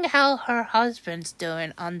 I'm wondering how her husband's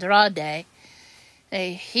doing, Andrade.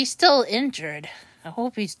 He's still injured. I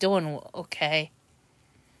hope he's doing okay.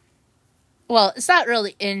 Well, it's not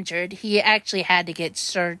really injured. He actually had to get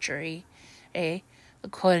surgery,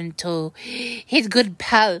 according to his good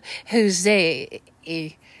pal, Jose,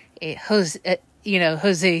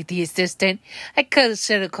 Jose the assistant. I could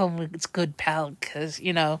have called him his good pal, because,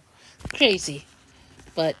 crazy.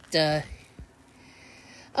 But, oh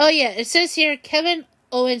yeah, it says here, Kevin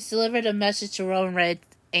Owens delivered a message to Roman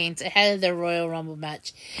Reigns ahead of their Royal Rumble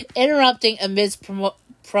match, interrupting a Miz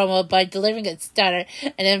promo by delivering a stunner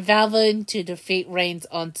and then vowing to defeat Reigns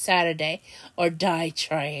on Saturday, or die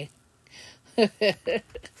trying. Oh,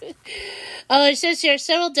 it says here,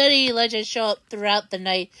 several WWE legends show up throughout the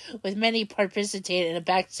night, with many participating in a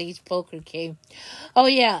backstage poker game. Oh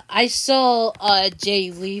yeah, I saw,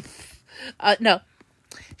 Jay Leaf, no.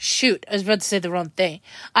 Shoot, I was about to say the wrong thing.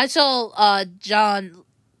 I saw John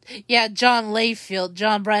Bradshaw Layfield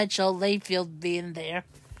being there.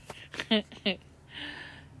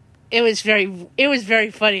 It was very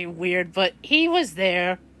funny and weird, but he was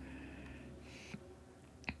there.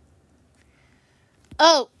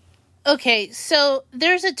 Oh, okay, so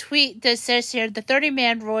there's a tweet that says here, the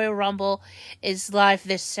 30-man Royal Rumble is live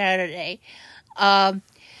this Saturday. It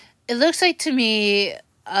looks like to me,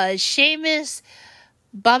 Sheamus,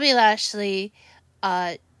 Bobby Lashley,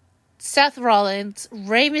 Seth Rollins,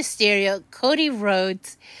 Rey Mysterio, Cody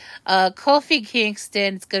Rhodes, Kofi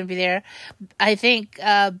Kingston is going to be there. I think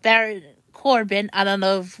Baron Corbin. I don't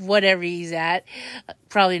know if whatever he's at.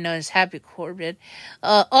 Probably known as Happy Corbin.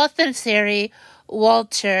 Austin Theory,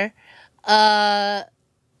 Walter.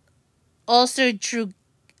 Also Drew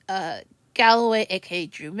Galloway, aka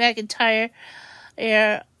Drew McIntyre.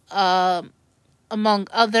 Among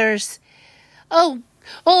others. Oh,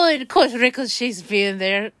 and of course Ricochet's being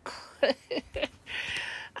there.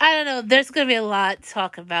 I don't know. There's gonna be a lot to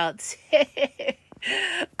talk about.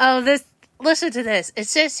 Listen to this. It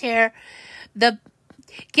says here,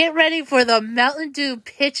 get ready for the Mountain Dew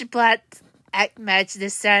Pitch Black match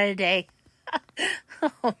this Saturday.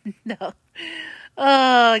 Oh no!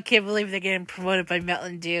 Oh, I can't believe they're getting promoted by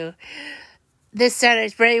Mountain Dew. This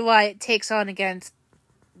Saturday, Bray Wyatt takes on against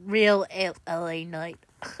Real LA Knight.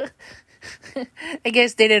 I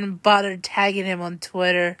guess they didn't bother tagging him on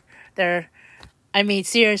Twitter.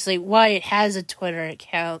 Seriously, Wyatt has a Twitter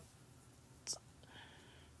account.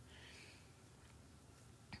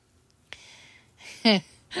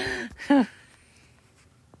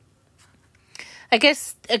 I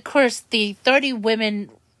guess, of course, the 30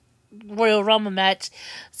 women Royal Rumble match,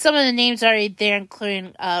 some of the names are already there,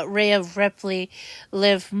 including Rhea Ripley,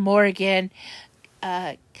 Liv Morgan,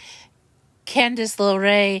 Candice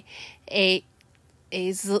LeRae,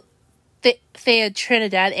 Thea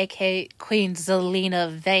Trinidad, aka Queen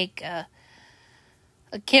Zelina Vega.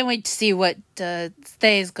 I can't wait to see what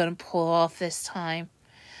Thea's gonna pull off this time.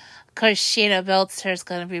 Of course, Shayna Baszler's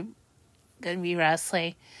gonna be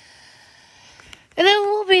wrestling, and there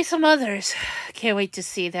will be some others. Can't wait to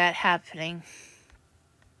see that happening.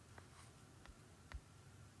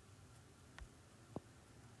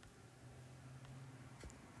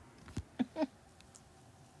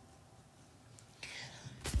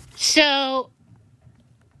 So,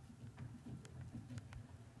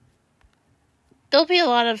 there'll be a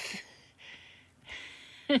lot of...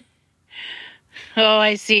 Oh,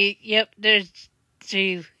 I see. Yep, there's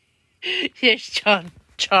John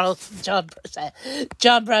Bradshaw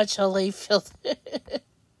Layfield.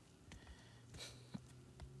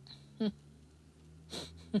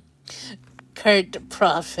 Kurt the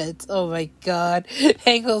Prophet. Oh my god.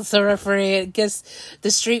 Angle's the referee. I guess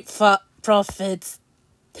the Street Profits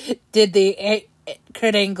did the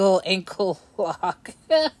Kurt Angle ankle lock.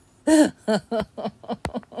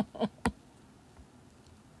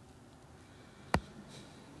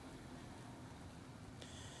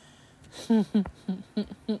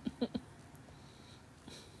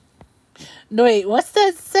 No, wait, what's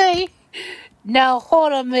that say? Now,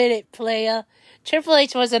 hold a minute, player. Triple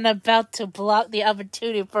H wasn't about to block the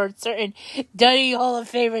opportunity for a certain WWE Hall of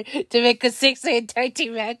Famer to make a 6-man tag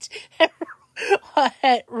team match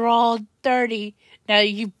at Raw 30. Now,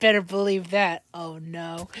 you better believe that. Oh,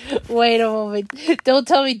 no. Wait a moment. Don't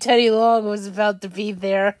tell me Teddy Long was about to be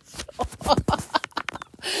there.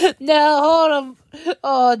 Now, hold on.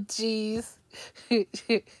 Oh, jeez.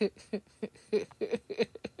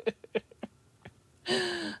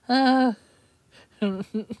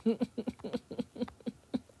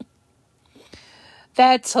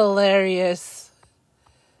 That's hilarious.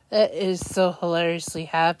 That is so hilariously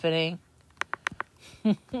happening.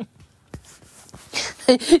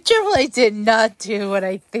 Triple H did not do what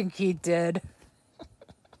I think he did.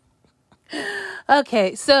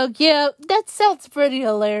 Okay, so yeah, that sounds pretty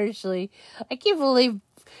hilariously. I can't believe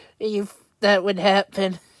that would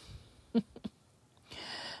happen.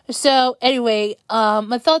 So, anyway,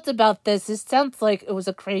 my thoughts about this. It sounds like it was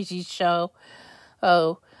a crazy show.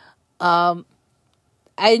 I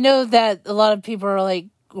know that a lot of people are, like,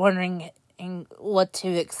 wondering what to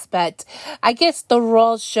expect. I guess the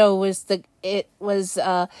Raw show was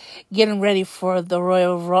getting ready for the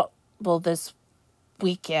Royal Rumble this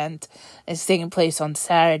weekend. It's taking place on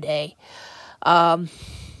Saturday.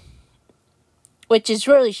 Which is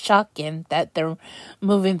really shocking that they're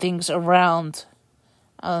moving things around.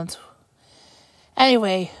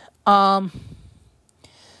 Anyway, so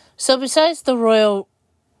besides the Royal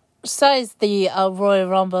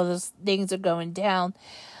Rumble, things are going down,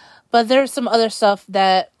 but there's some other stuff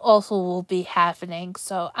that also will be happening.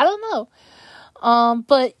 So I don't know.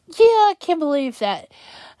 But yeah, I can't believe that.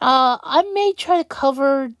 I may try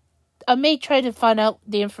to find out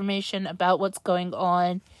the information about what's going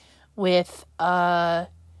on with Daddy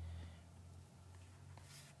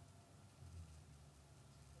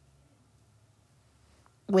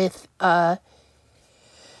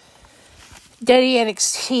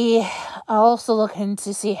NXT. I'll also look in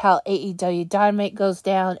to see how AEW Dynamite goes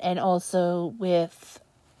down, and also with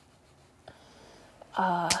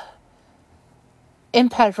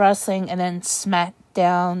Impact Wrestling, and then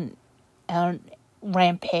SmackDown and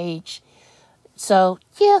Rampage. So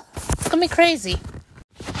yeah, it's gonna be crazy.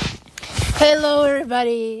 Hello,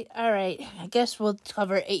 everybody. All right, I guess we'll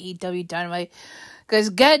cover AEW Dynamite because,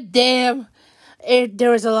 goddamn, there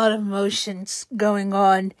was a lot of emotions going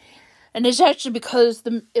on, and it's actually because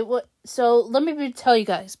it was. So let me tell you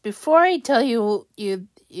guys before I tell you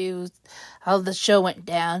how the show went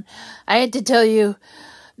down. I had to tell you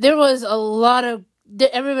there was a lot of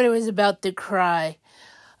everybody was about to cry.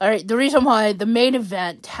 All right, the reason why the main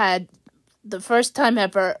event had the first time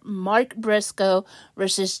ever Mark Briscoe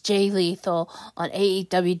versus Jay Lethal on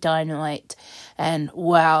AEW Dynamite. And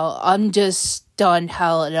wow, I'm just stunned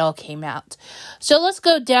how it all came out. So let's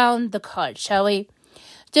go down the card, shall we?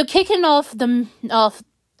 So kicking off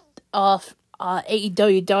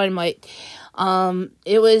AEW Dynamite,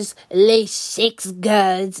 it was late 6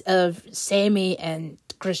 guys of Sammy and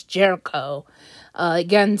Chris Jericho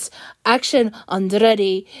against Action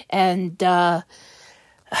Andretti and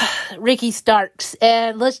Ricky Starks,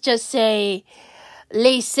 and let's just say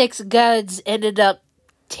Lay 6 Guns ended up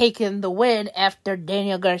taking the win after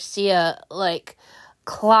Daniel Garcia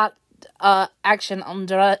clocked Action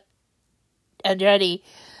Andretti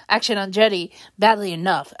badly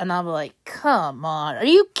enough, and I'm like, come on, are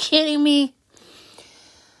you kidding me?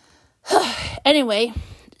 Anyway,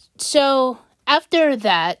 so after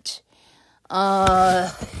that,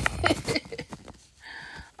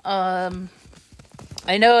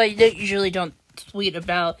 I know I usually don't tweet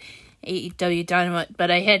about AEW Dynamite, but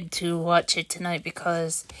I had to watch it tonight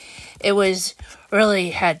because I really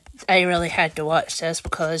had to watch this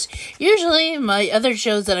because usually my other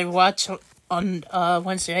shows that I watch on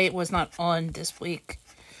Wednesday night was not on this week.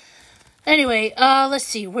 Anyway, let's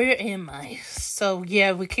see, where am I? So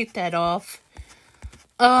yeah, we kicked that off.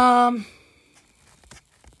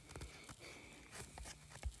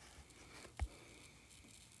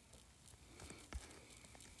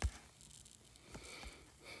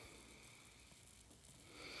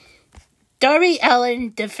 Darby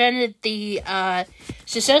Allin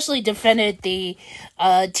successfully defended the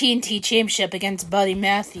TNT Championship against Buddy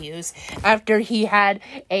Matthews after he had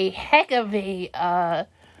a heck of a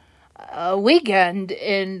weekend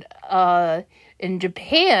in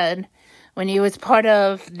Japan when he was part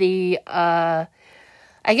of the I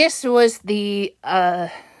guess it was the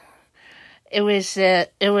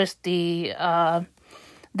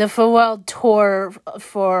farewell tour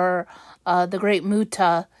for the Great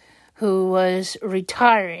Muta, who was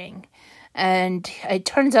retiring, and it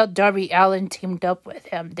turns out Darby Allin teamed up with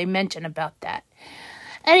him. They mentioned about that.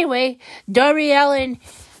 Anyway, Darby Allin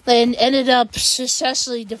then ended up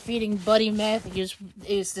successfully defeating Buddy Matthews,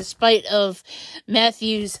 despite of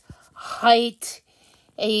Matthews' height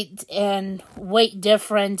and weight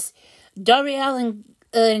difference. Darby Allin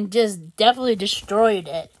just definitely destroyed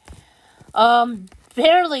it.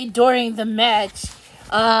 Barely during the match,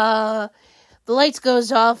 the lights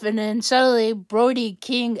goes off, and then suddenly Brody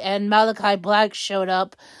King and Malachi Black showed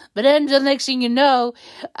up. But then the next thing you know,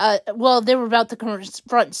 they were about to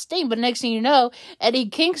confront Sting, but next thing you know, Eddie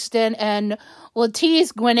Kingston and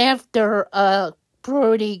Ortiz went after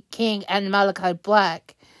Brody King and Malachi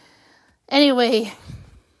Black. Anyway,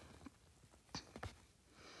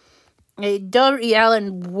 Darby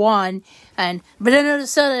Allin won, but then all of a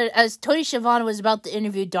sudden, as Tony Schiavone was about to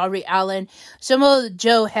interview Darby Allin, Samoa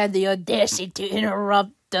Joe had the audacity to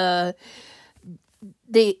interrupt Darby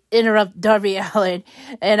Allin,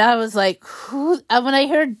 and I was like, when I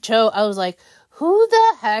heard Joe, I was like, who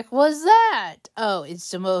the heck was that? Oh, it's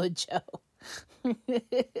Samoa Joe.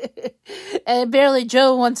 And apparently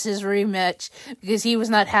Joe wants his rematch because he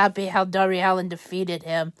was not happy how Darby Allin defeated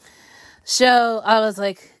him. So I was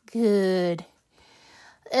like, good.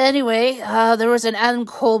 Anyway, there was an Adam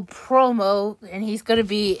Cole promo, and he's going to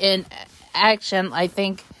be in action, I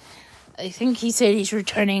think he said he's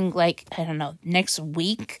returning, next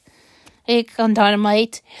week, on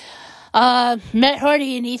Dynamite. Matt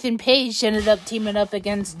Hardy and Ethan Page ended up teaming up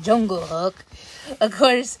against Jungle Hook. Of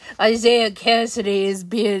course, Isaiah Cassidy is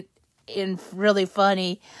being really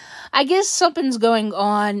funny. I guess something's going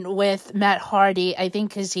on with Matt Hardy. I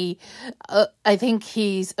think because he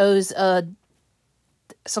owes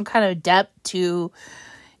some kind of debt to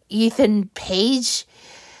Ethan Page,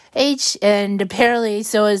 and apparently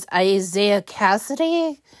so is Isaiah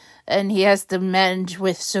Cassidy, and he has to mend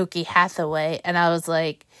with Suki Hathaway. And I was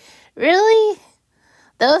like, really?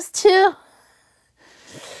 Those two?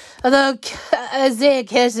 Although Isaiah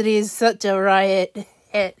Cassidy is such a riot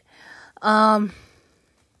hit.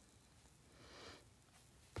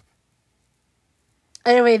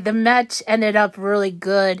 Anyway, the match ended up really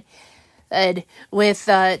good, and with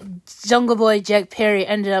Jungle Boy Jack Perry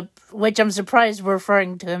ended up, which I'm surprised we're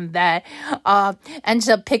referring to him that, ends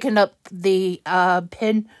up picking up the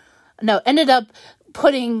pin ended up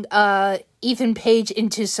putting Ethan Page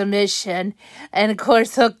into submission, and of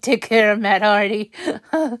course Hook took care of Matt Hardy.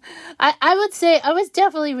 I would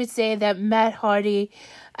definitely say that Matt Hardy,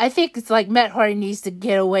 I think it's like Matt Hardy needs to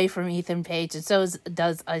get away from Ethan Page, and so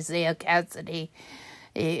does Isaiah Cassidy,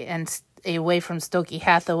 and away from Stokely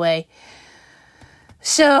Hathaway.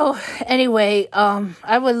 So anyway,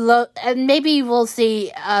 I would love, and maybe we'll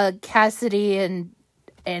see Cassidy and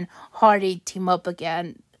Hardy team up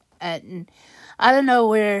again, and I don't know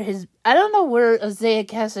where Isaiah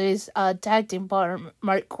Cassidy's tag team partner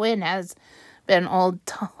Mark Quinn has been all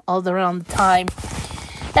around the time.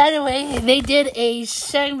 Anyway, they did a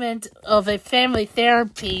segment of a family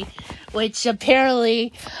therapy, which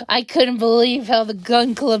apparently I couldn't believe how the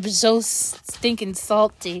Gun Club is so stinking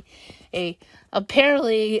salty.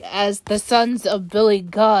 Apparently, as the sons of Billy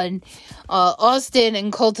Gunn, Austin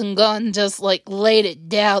and Colton Gunn just laid it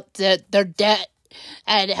down that their dad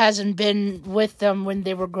hasn't been with them when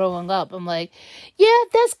they were growing up. I'm like, yeah,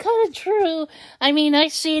 that's kind of true. I mean, I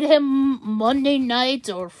seen him Monday nights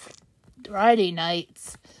or Friday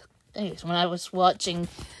nights when I was watching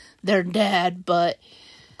their dad,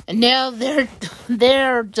 and now they're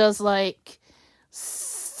just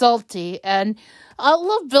salty. And I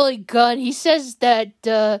love Billy Gunn. He says that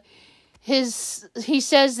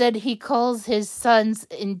he calls his sons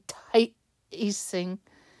enticing,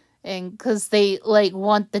 and because they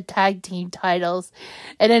want the tag team titles.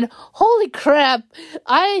 And then holy crap,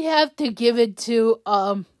 I have to give it to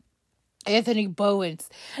Anthony Bowens.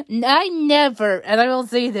 I will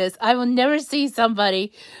say this, I will never see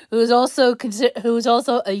somebody who's also a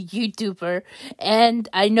YouTuber, and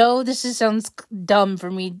I know this sounds dumb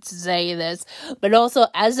for me to say this, but also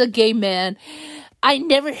as a gay man, I would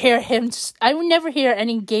never hear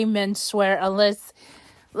any gay men swear unless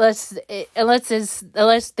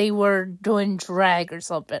they were doing drag or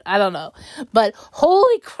something. I don't know. But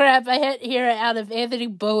holy crap, I had to hear it out of Anthony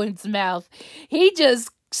Bowen's mouth. He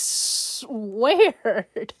just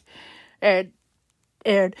sweared and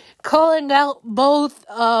calling out both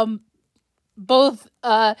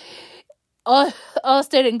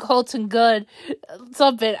Austin and Colton Gunn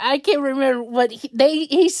something. I can't remember what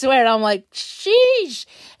he swear. I'm like, sheesh,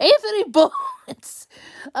 Anthony Bowens.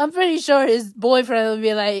 I'm pretty sure his boyfriend would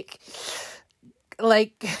be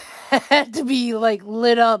had to be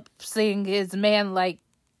lit up seeing his man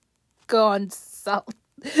gone so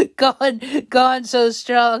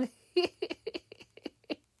strong.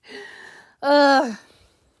 But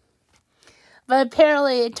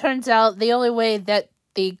apparently it turns out the only way that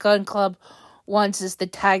the Gun Club wants is the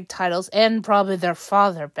tag titles and probably their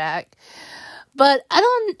father back. But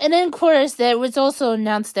and then of course that was also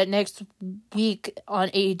announced that next week on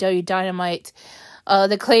AEW Dynamite,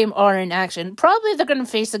 the Claim are in action. Probably they're going to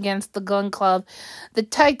face against the Gun Club. The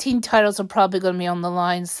tag team titles are probably going to be on the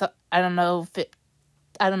line. So I don't know if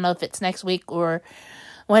it's next week or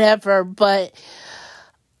whatever, but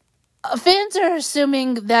fans are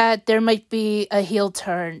assuming that there might be a heel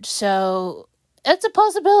turn. So it's a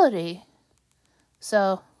possibility.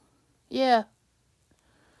 So, yeah.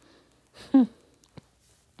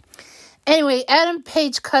 Anyway, Adam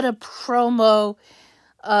Page cut a promo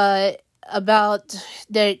about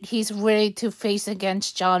that he's ready to face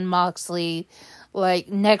against Jon Moxley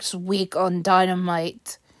next week on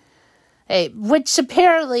Dynamite. Which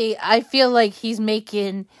apparently I feel like he's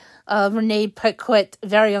making Renee Paquette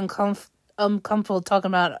very uncomfortable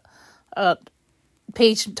talking about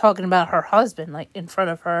Paige talking about her husband in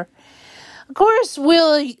front of her. Of course,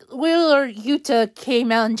 Wheeler Yuta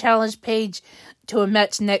came out and challenged Paige to a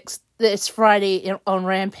match this Friday on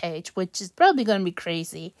Rampage, which is probably going to be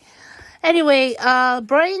crazy. Anyway,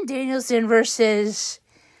 Bryan Danielson versus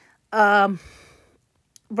Bryan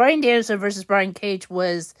Cage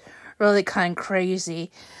was really kind of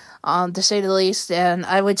crazy, to say the least, and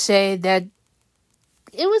I would say that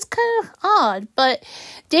it was kind of odd, but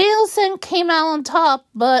Danielson came out on top,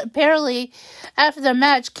 but apparently after the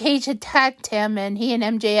match, Cage attacked him, and he and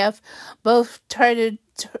MJF both tried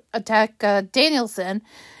to attack Danielson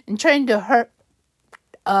and trying to hurt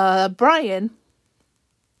Bryan.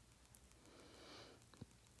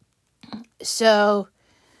 So,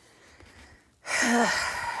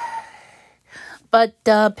 but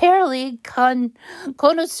apparently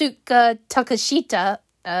Konosuke Takashita,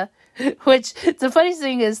 which the funny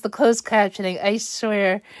thing is the closed captioning, I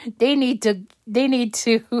swear they need to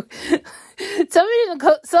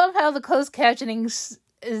somehow the closed captioning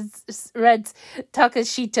reads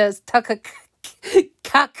Takashita's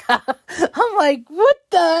Kaka. I'm like, what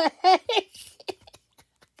the heck?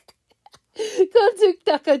 Konosuke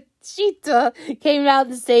Takashita came out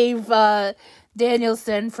to save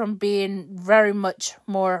Danielson from being very much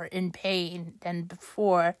more in pain than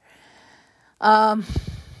before.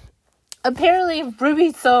 Apparently,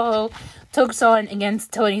 Ruby Soho took on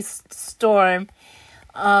against Toni Storm.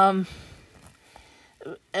 And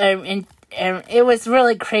it was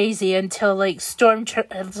really crazy until, like, Storm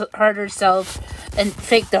hurt herself and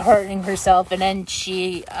faked the hurting herself, and then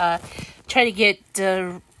she tried to get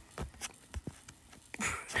try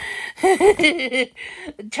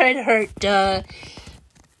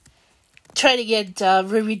to get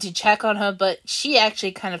Ruby to check on her, but she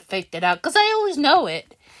actually kind of faked it out, because I always know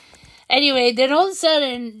it. Anyway, then all of a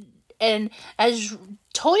sudden, and as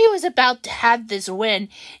Toni was about to have this win,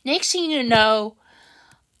 next thing you know,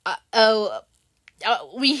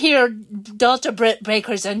 we hear Delta Britt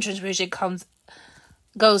Baker's entrance music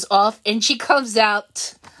goes off, and she comes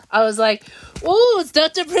out. I was like, "Ooh, it's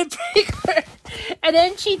Delta Britt Baker!" And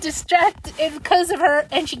then she distracted, and because of her,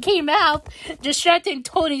 and she came out distracting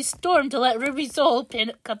Toni Storm to let Ruby Soho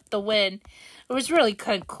pick up the win. It was really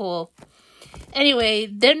kind of cool. Anyway,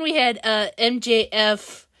 then we had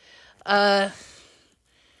MJF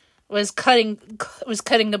was cutting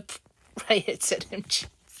the right. It said MJF.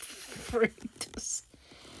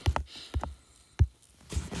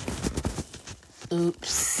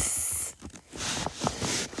 Oops.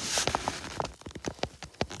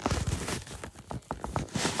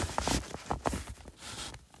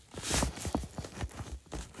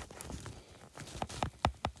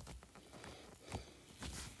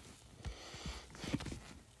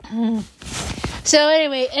 So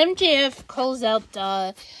anyway, MJF calls out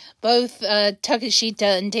both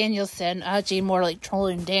Takeshita and Danielson, actually more like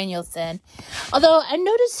trolling Danielson. Although I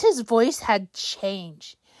noticed his voice had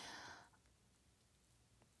changed.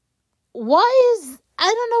 I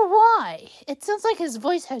don't know why. It sounds like his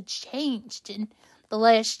voice had changed in the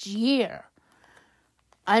last year.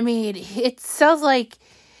 I mean, it sounds like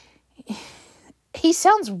he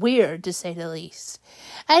sounds weird, to say the least.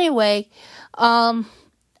 Anyway,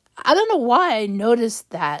 I don't know why I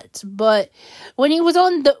noticed that, but when he was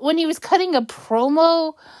cutting a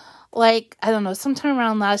promo, like, I don't know, sometime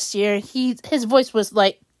around last year, his voice was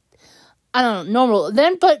like, I don't know, normal.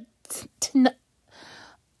 Then, but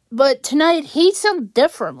tonight he sounded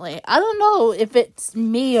differently. I don't know if it's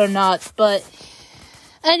me or not, but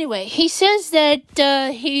anyway, he says that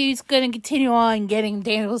he's going to continue on getting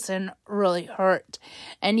Danielson really hurt,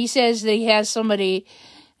 and he says that he has somebody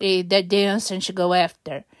that Danielson should go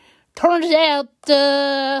after. Turns out,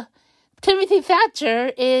 Timothy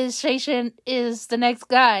Thatcher is the next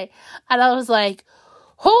guy. And I was like,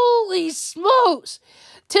 holy smokes!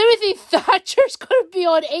 Timothy Thatcher's gonna be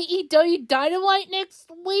on AEW Dynamite next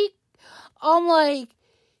week? I'm like,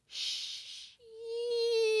 jeez.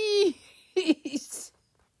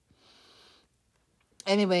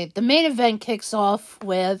 Anyway, the main event kicks off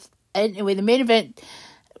with... Anyway, the main event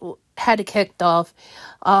had it kicked off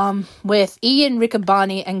with Ian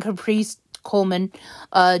Riccaboni and Caprice Coleman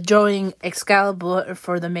joining Excalibur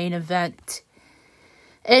for the main event.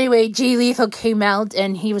 Anyway, Jay Lethal came out,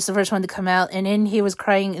 and he was the first one to come out, and then he was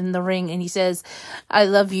crying in the ring, and he says, "I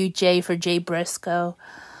love you, Jay," for Jay Briscoe.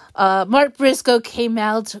 Mark Briscoe came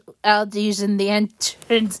out using the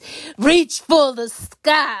entrance, "Reach for the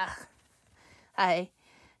sky."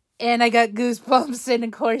 And I got goosebumps, and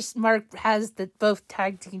of course, Mark has both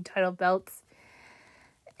tag team title belts.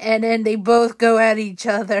 And then they both go at each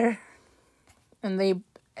other.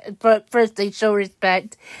 But first they show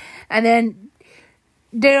respect. And then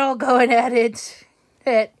they're all going at it.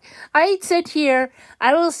 I said here,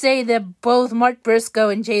 I will say that both Mark Briscoe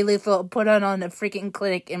and Jay Lethal put on a freaking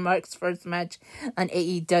clinic in Mark's first match on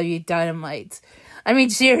AEW Dynamite. I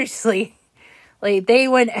mean, seriously. Like, they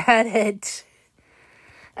went at it.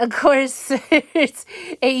 Of course,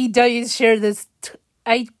 AEW shared this.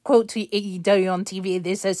 I quote to AEW on TV.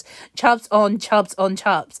 This says, "Chops on chops on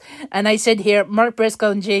chops." And I said here, Mark Briscoe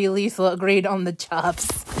and Jay Lethal agreed on the chops.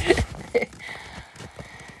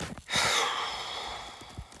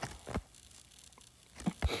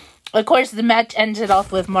 Of course, the match ended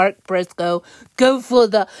off with Mark Briscoe go for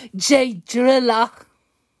the J Driller.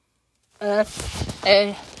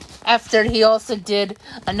 After he also did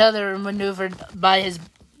another maneuver by his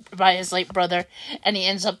late brother, and he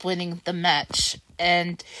ends up winning the match.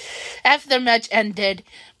 And after the match ended,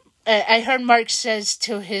 I heard Mark says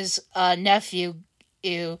to his nephew,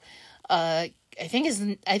 I think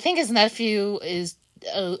his nephew is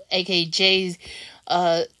aka Jay's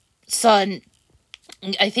son.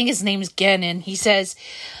 I think his name's Gannon. He says,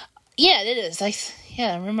 "Yeah, it is. I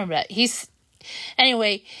remember that."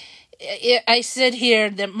 Anyway. I said here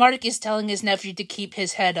that Mark is telling his nephew to keep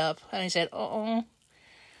his head up. And I said, "Oh."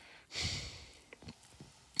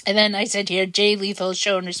 And then I said here, Jay Lethal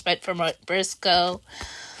showing respect for Mark Briscoe.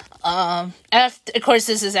 Of course,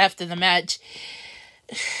 this is after the match.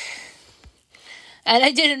 And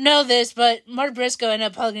I didn't know this, but Mark Briscoe ended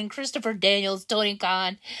up hugging Christopher Daniels, Tony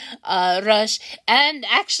Khan, Rush, and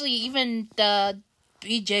actually even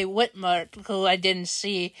BJ Whitmark, who I didn't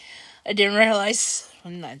see. I didn't realize.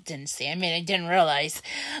 I didn't realize.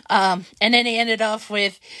 And then he ended off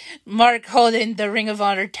with Mark holding the Ring of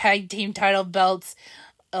Honor Tag Team title belts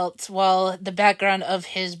while the background of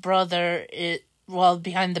his brother,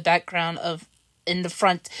 behind the background of, in the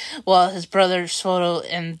front, while his brother's photo,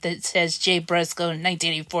 and it says Jay Briscoe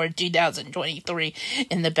 1984-2023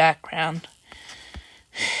 in the background.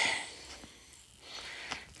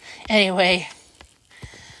 Anyway,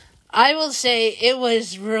 I will say it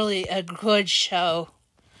was really a good show.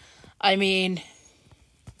 I mean,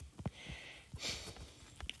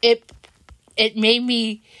 it made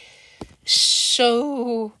me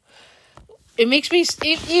so... It makes me...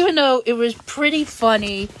 Even though it was pretty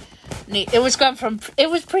funny... It was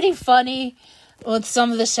pretty funny with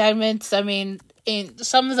some of the segments. I mean,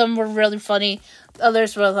 some of them were really funny.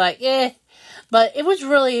 Others were like, eh. But it was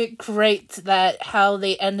really great that how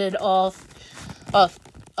they ended off of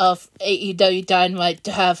AEW Dynamite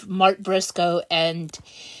to have Mark Briscoe and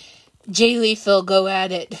Jay Lethal go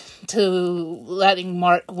at it to letting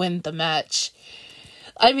Mark win the match.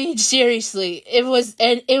 I mean, seriously, it was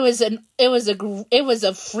a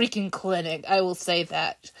freaking clinic. I will say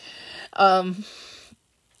that. I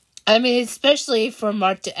mean, especially for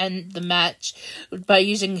Mark to end the match by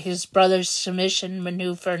using his brother's submission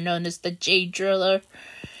maneuver known as the J Driller.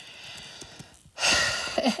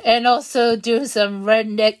 And also do some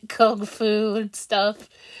redneck kung fu and stuff.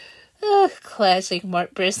 Classic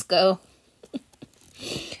Mark Briscoe.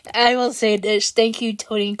 I will say this. Thank you,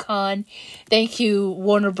 Tony Khan. Thank you,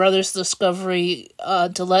 Warner Brothers Discovery,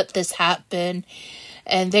 to let this happen.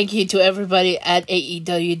 And thank you to everybody at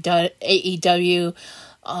AEW.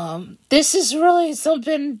 This is really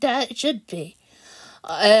something that it should be.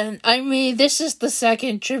 And I mean, this is the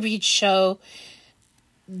second tribute show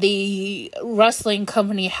the wrestling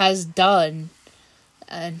company has done.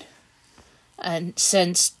 And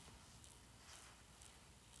since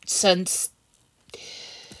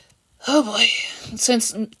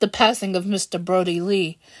the passing of Mr. Brody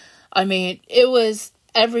Lee, I mean, it was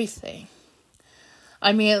everything.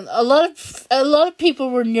 I mean, a lot of people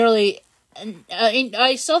were nearly.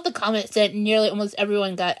 I saw the comments that nearly almost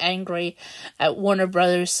everyone got angry at Warner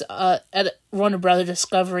Brothers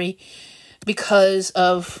Discovery because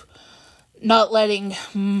of not letting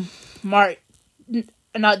Mark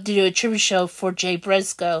not do a tribute show for Jay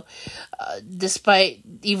Briscoe, despite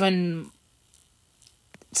even.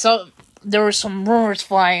 So there were some rumors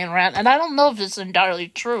flying around, and I don't know if it's entirely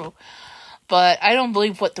true, but I don't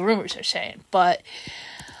believe what the rumors are saying. But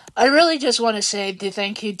I really just want to say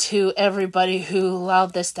thank you to everybody who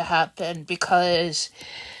allowed this to happen, because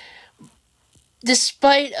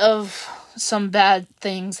despite of some bad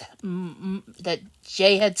things that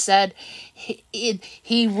Jay had said,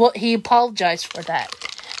 he apologized for that,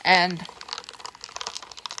 and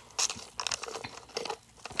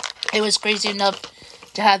it was crazy enough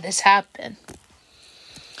to have this happen.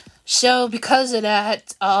 So because of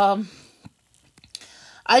that, I'm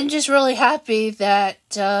just really happy that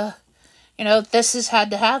this has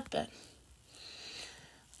had to happen.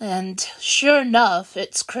 And sure enough,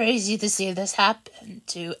 it's crazy to see this happen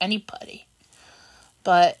to anybody.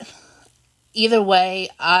 But either way,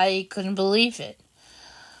 I couldn't believe it.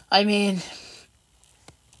 I mean,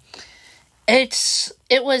 it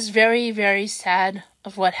was very, very sad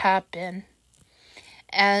of what happened.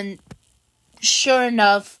 And sure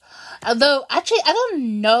enough, although actually I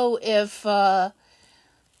don't know if I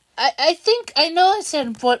think I know I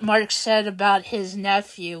said what Mark said about his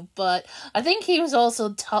nephew, but I think he was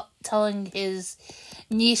also telling his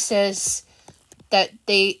nieces that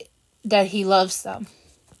he loves them.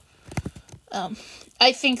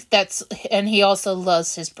 I think and he also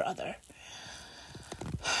loves his brother.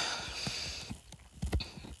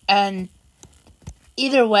 And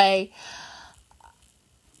either way,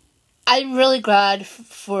 I'm really glad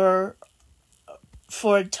for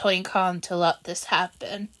Tony Khan to let this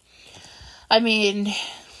happen. I mean,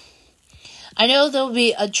 I know there'll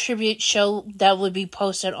be a tribute show that will be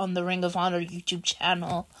posted on the Ring of Honor YouTube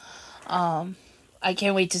channel. I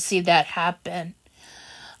can't wait to see that happen.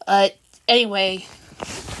 Anyway,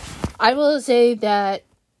 I will say that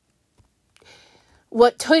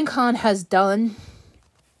what Tony Khan has done,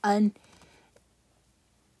 and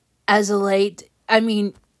as of late, I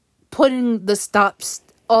mean, putting the stops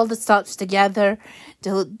all the stops together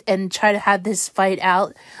and try to have this fight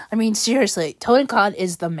out. I mean, seriously, Tony Khan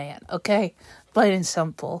is the man, okay? Plain and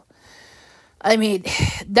simple. I mean,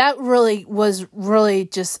 that really was really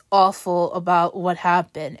just awful about what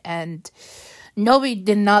happened, and nobody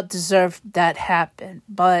did not deserve that happen.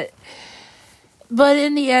 But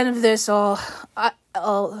in the end of this all, I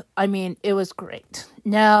mean, it was great.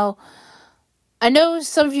 Now, I know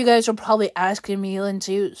some of you guys are probably asking me,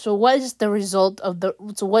 Lindsay, so what is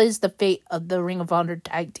the fate of the Ring of Honor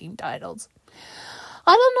tag team titles?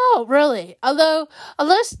 I don't know, really. Although,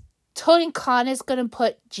 unless Tony Khan is gonna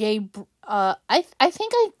put I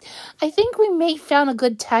think we may found a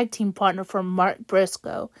good tag team partner for Mark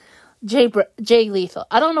Briscoe, Jay Lethal.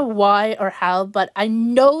 I don't know why or how, but I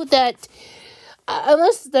know that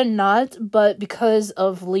unless they're not, but because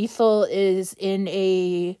of Lethal is in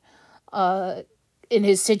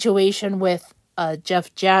his situation with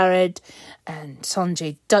Jeff Jarrett and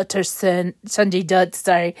Sanjay Dutt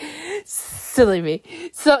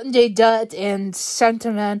and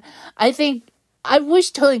Sentiment. I wish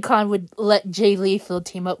Tony Khan would let Jay Lethal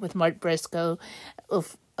team up with Mark Briscoe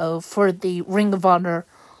for the Ring of Honor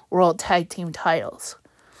World Tag Team titles.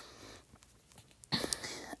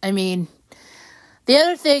 I mean, the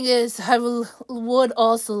other thing is I would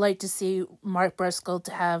also like to see Mark Briscoe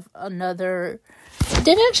to have another...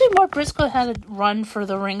 Did actually Mark Briscoe have a run for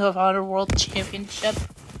the Ring of Honor World Championship?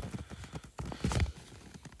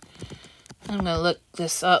 I'm going to look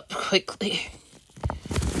this up quickly.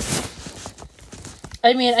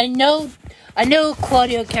 I mean, I know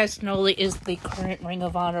Claudio Castagnoli is the current Ring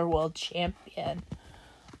of Honor World Champion,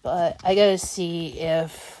 but I gotta see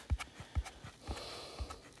if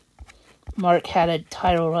Mark had a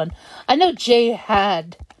title run. I know Jay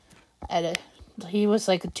he was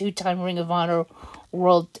like a 2-time Ring of Honor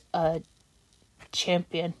World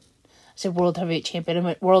Champion. I said World Heavyweight Champion, I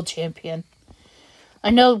meant World Champion. I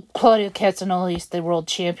know Claudio Castagnoli is the World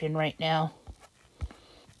Champion right now.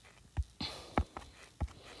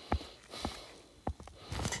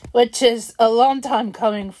 Which is a long time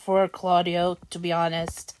coming for Claudio, to be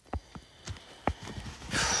honest.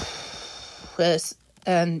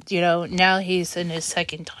 And, now he's in his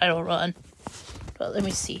second title run. But let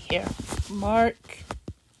me see here. Mark.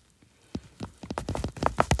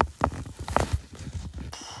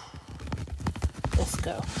 Let's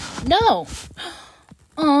go. No!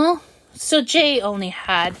 So Jay only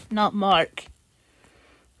had, not Mark.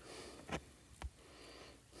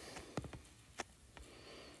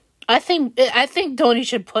 I think Tony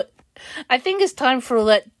should I think it's time for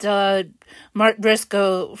let Mark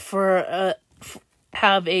Briscoe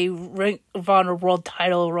have a Ring of Honor World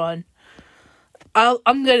title run.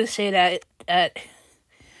 I'm gonna say that.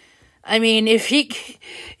 I mean, if he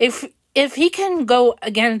can go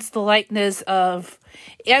against the likeness of,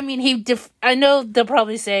 I mean, I know they'll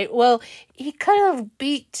probably say, well, he could have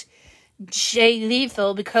beat Jay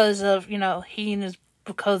Lethal because of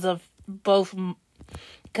both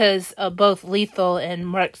Lethal and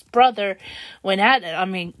Mark's brother went at it. I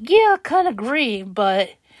mean, yeah, I kind of agree,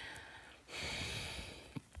 but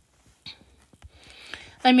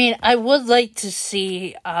I mean, I would like to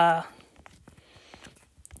see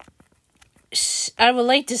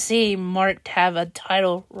Mark have a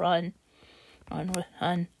title run on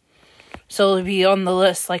so it'll be on the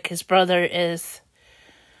list like his brother is.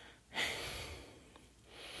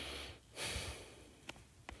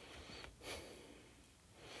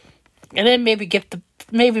 And then maybe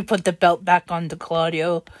put the belt back onto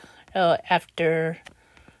Claudio after,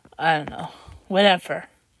 I don't know, whatever.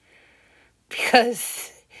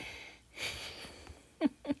 Because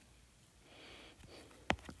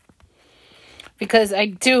I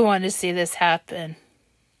do want to see this happen.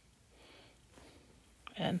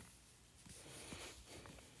 And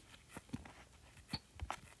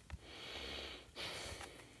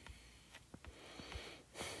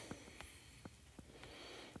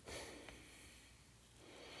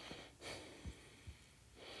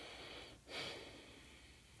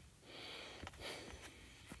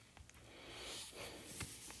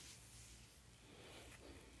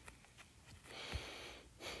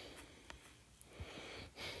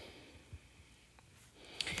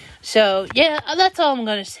so yeah, that's all I'm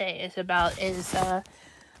gonna say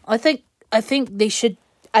I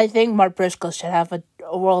think Mark Briscoe should have a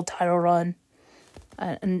world title run,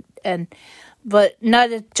 but not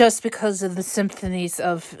just because of the symphonies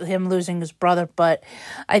of him losing his brother, but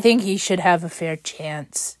I think he should have a fair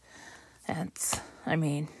chance. But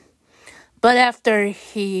after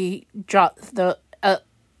he dropped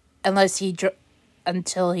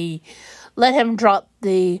until he let him drop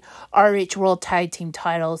the RH World Tag Team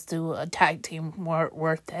titles to a tag team more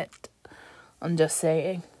worth it. I'm just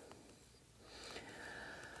saying.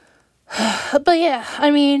 But yeah, I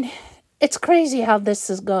mean, it's crazy how this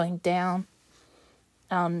is going down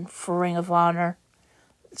for Ring of Honor.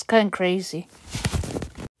 It's kind of crazy.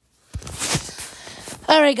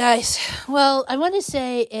 Alright, guys. Well, I want to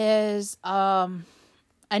say is,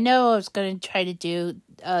 I know I was going to try to do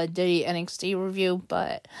the NXT review,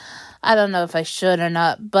 but I don't know if I should or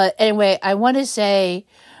not. But anyway, I want to say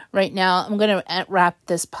right now, I'm going to wrap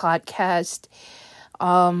this podcast.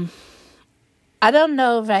 I don't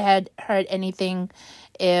know if I had heard anything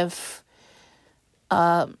if,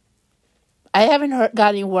 I haven't got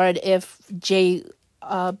any word if Jay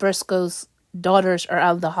Briscoe's daughters are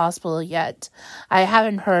out of the hospital yet. I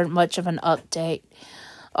haven't heard much of an update.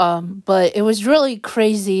 But it was really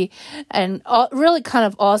crazy and really kind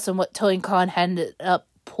of awesome what Tony Khan ended up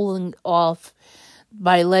pulling off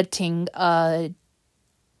by letting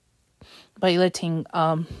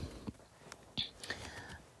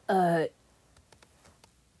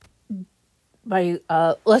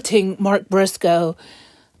Mark Briscoe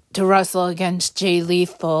to wrestle against Jay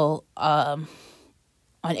Lethal on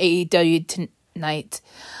AEW tonight.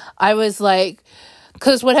 I was like,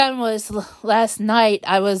 because what happened was last night,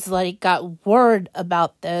 I was like, got word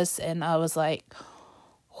about this, and I was like,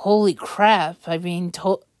 holy crap. I mean,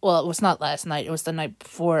 well, it was not last night, it was the night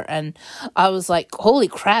before, and I was like, holy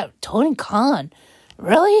crap, Tony Khan,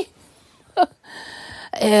 really?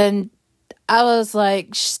 And I was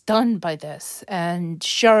like stunned by this, and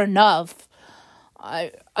sure enough,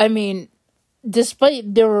 I mean,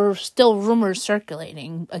 despite there were still rumors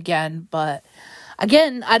circulating again, but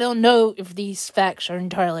again, I don't know if these facts are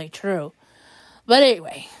entirely true. But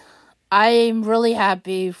anyway, I'm really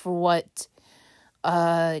happy for what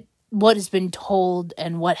has been told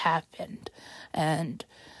and what happened. And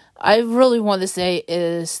I really want to say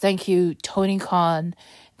is thank you, Tony Khan.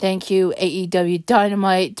 Thank you, AEW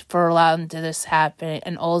Dynamite, for allowing this happen.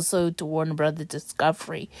 And also to Warner Brothers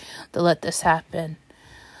Discovery to let this happen.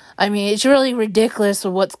 I mean, it's really ridiculous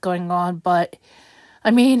of what's going on, but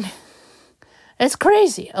I mean, it's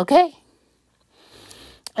crazy, okay?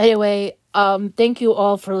 Anyway, thank you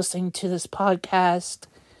all for listening to this podcast.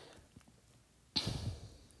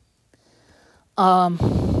 Yeah.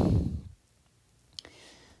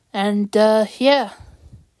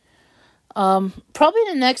 Probably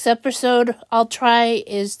the next episode I'll try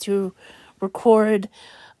is to record,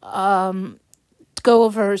 go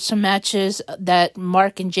over some matches that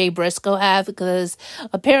Mark and Jay Briscoe have, because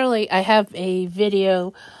apparently I have a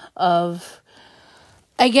video of,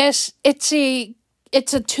 I guess it's a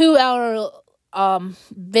 2-hour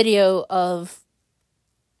video of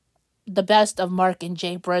the best of Mark and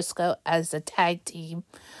Jay Briscoe as a tag team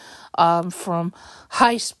from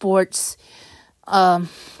High Sports.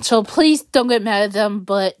 So please don't get mad at them,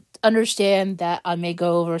 but understand that I may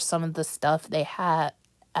go over some of the stuff they have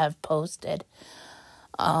posted.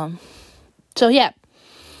 So yeah.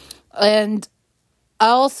 And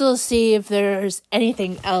I'll also see if there's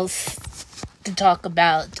anything else to talk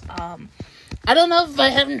about. I don't know if I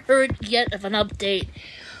haven't heard yet of an update.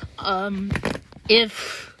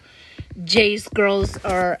 If Jay's girls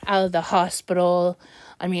are out of the hospital.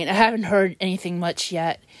 I mean, I haven't heard anything much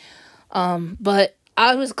yet. But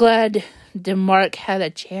I was glad that Mark had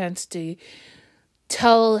a chance to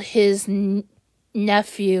tell his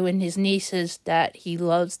nephew and his nieces that he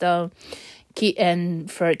loves them, keep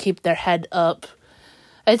their head up.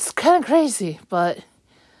 It's kind of crazy, but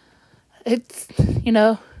it's,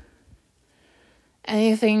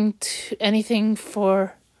 anything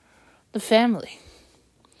for the family.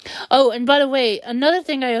 Oh, and by the way, another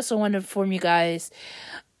thing I also want to inform you guys,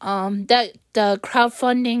 that the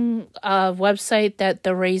crowdfunding website that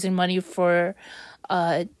they're raising money for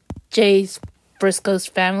Jay Briscoe's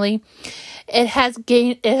family, it has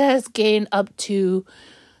gained up to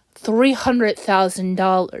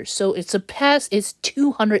 $300,000. So it's surpassed its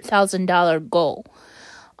 $200,000 goal.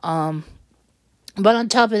 But on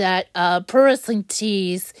top of that, Pro Wrestling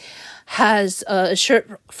Tees has a shirt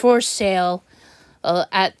for sale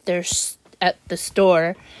at the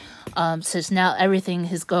store. Since now everything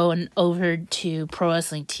is going over to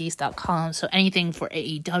ProWrestlingTees.com. So anything for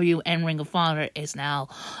AEW and Ring of Honor is now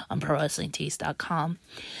on ProWrestlingTees.com.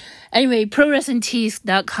 Anyway,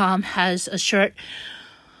 ProWrestlingTees.com has a shirt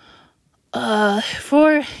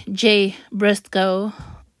for Jay Briscoe.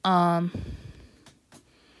 And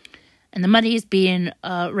the money is being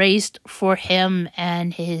raised for him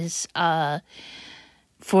and his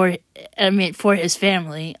for his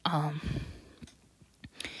family.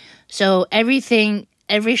 So everything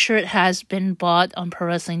every shirt has been bought on Pro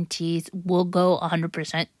Wrestling Tees will go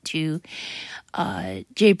 100% to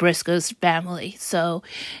Jay Briscoe's family. So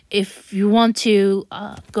if you want to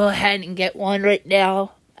go ahead and get one right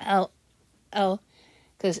now,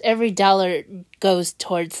 because every dollar goes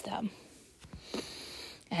towards them.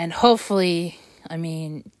 And hopefully,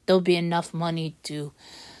 there'll be enough money to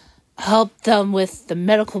help them with the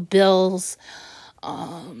medical bills.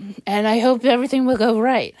 And I hope everything will go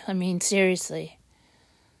right. Seriously.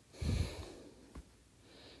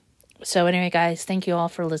 So anyway, guys, thank you all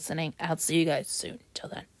for listening. I'll see you guys soon. Till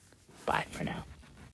then, bye for now.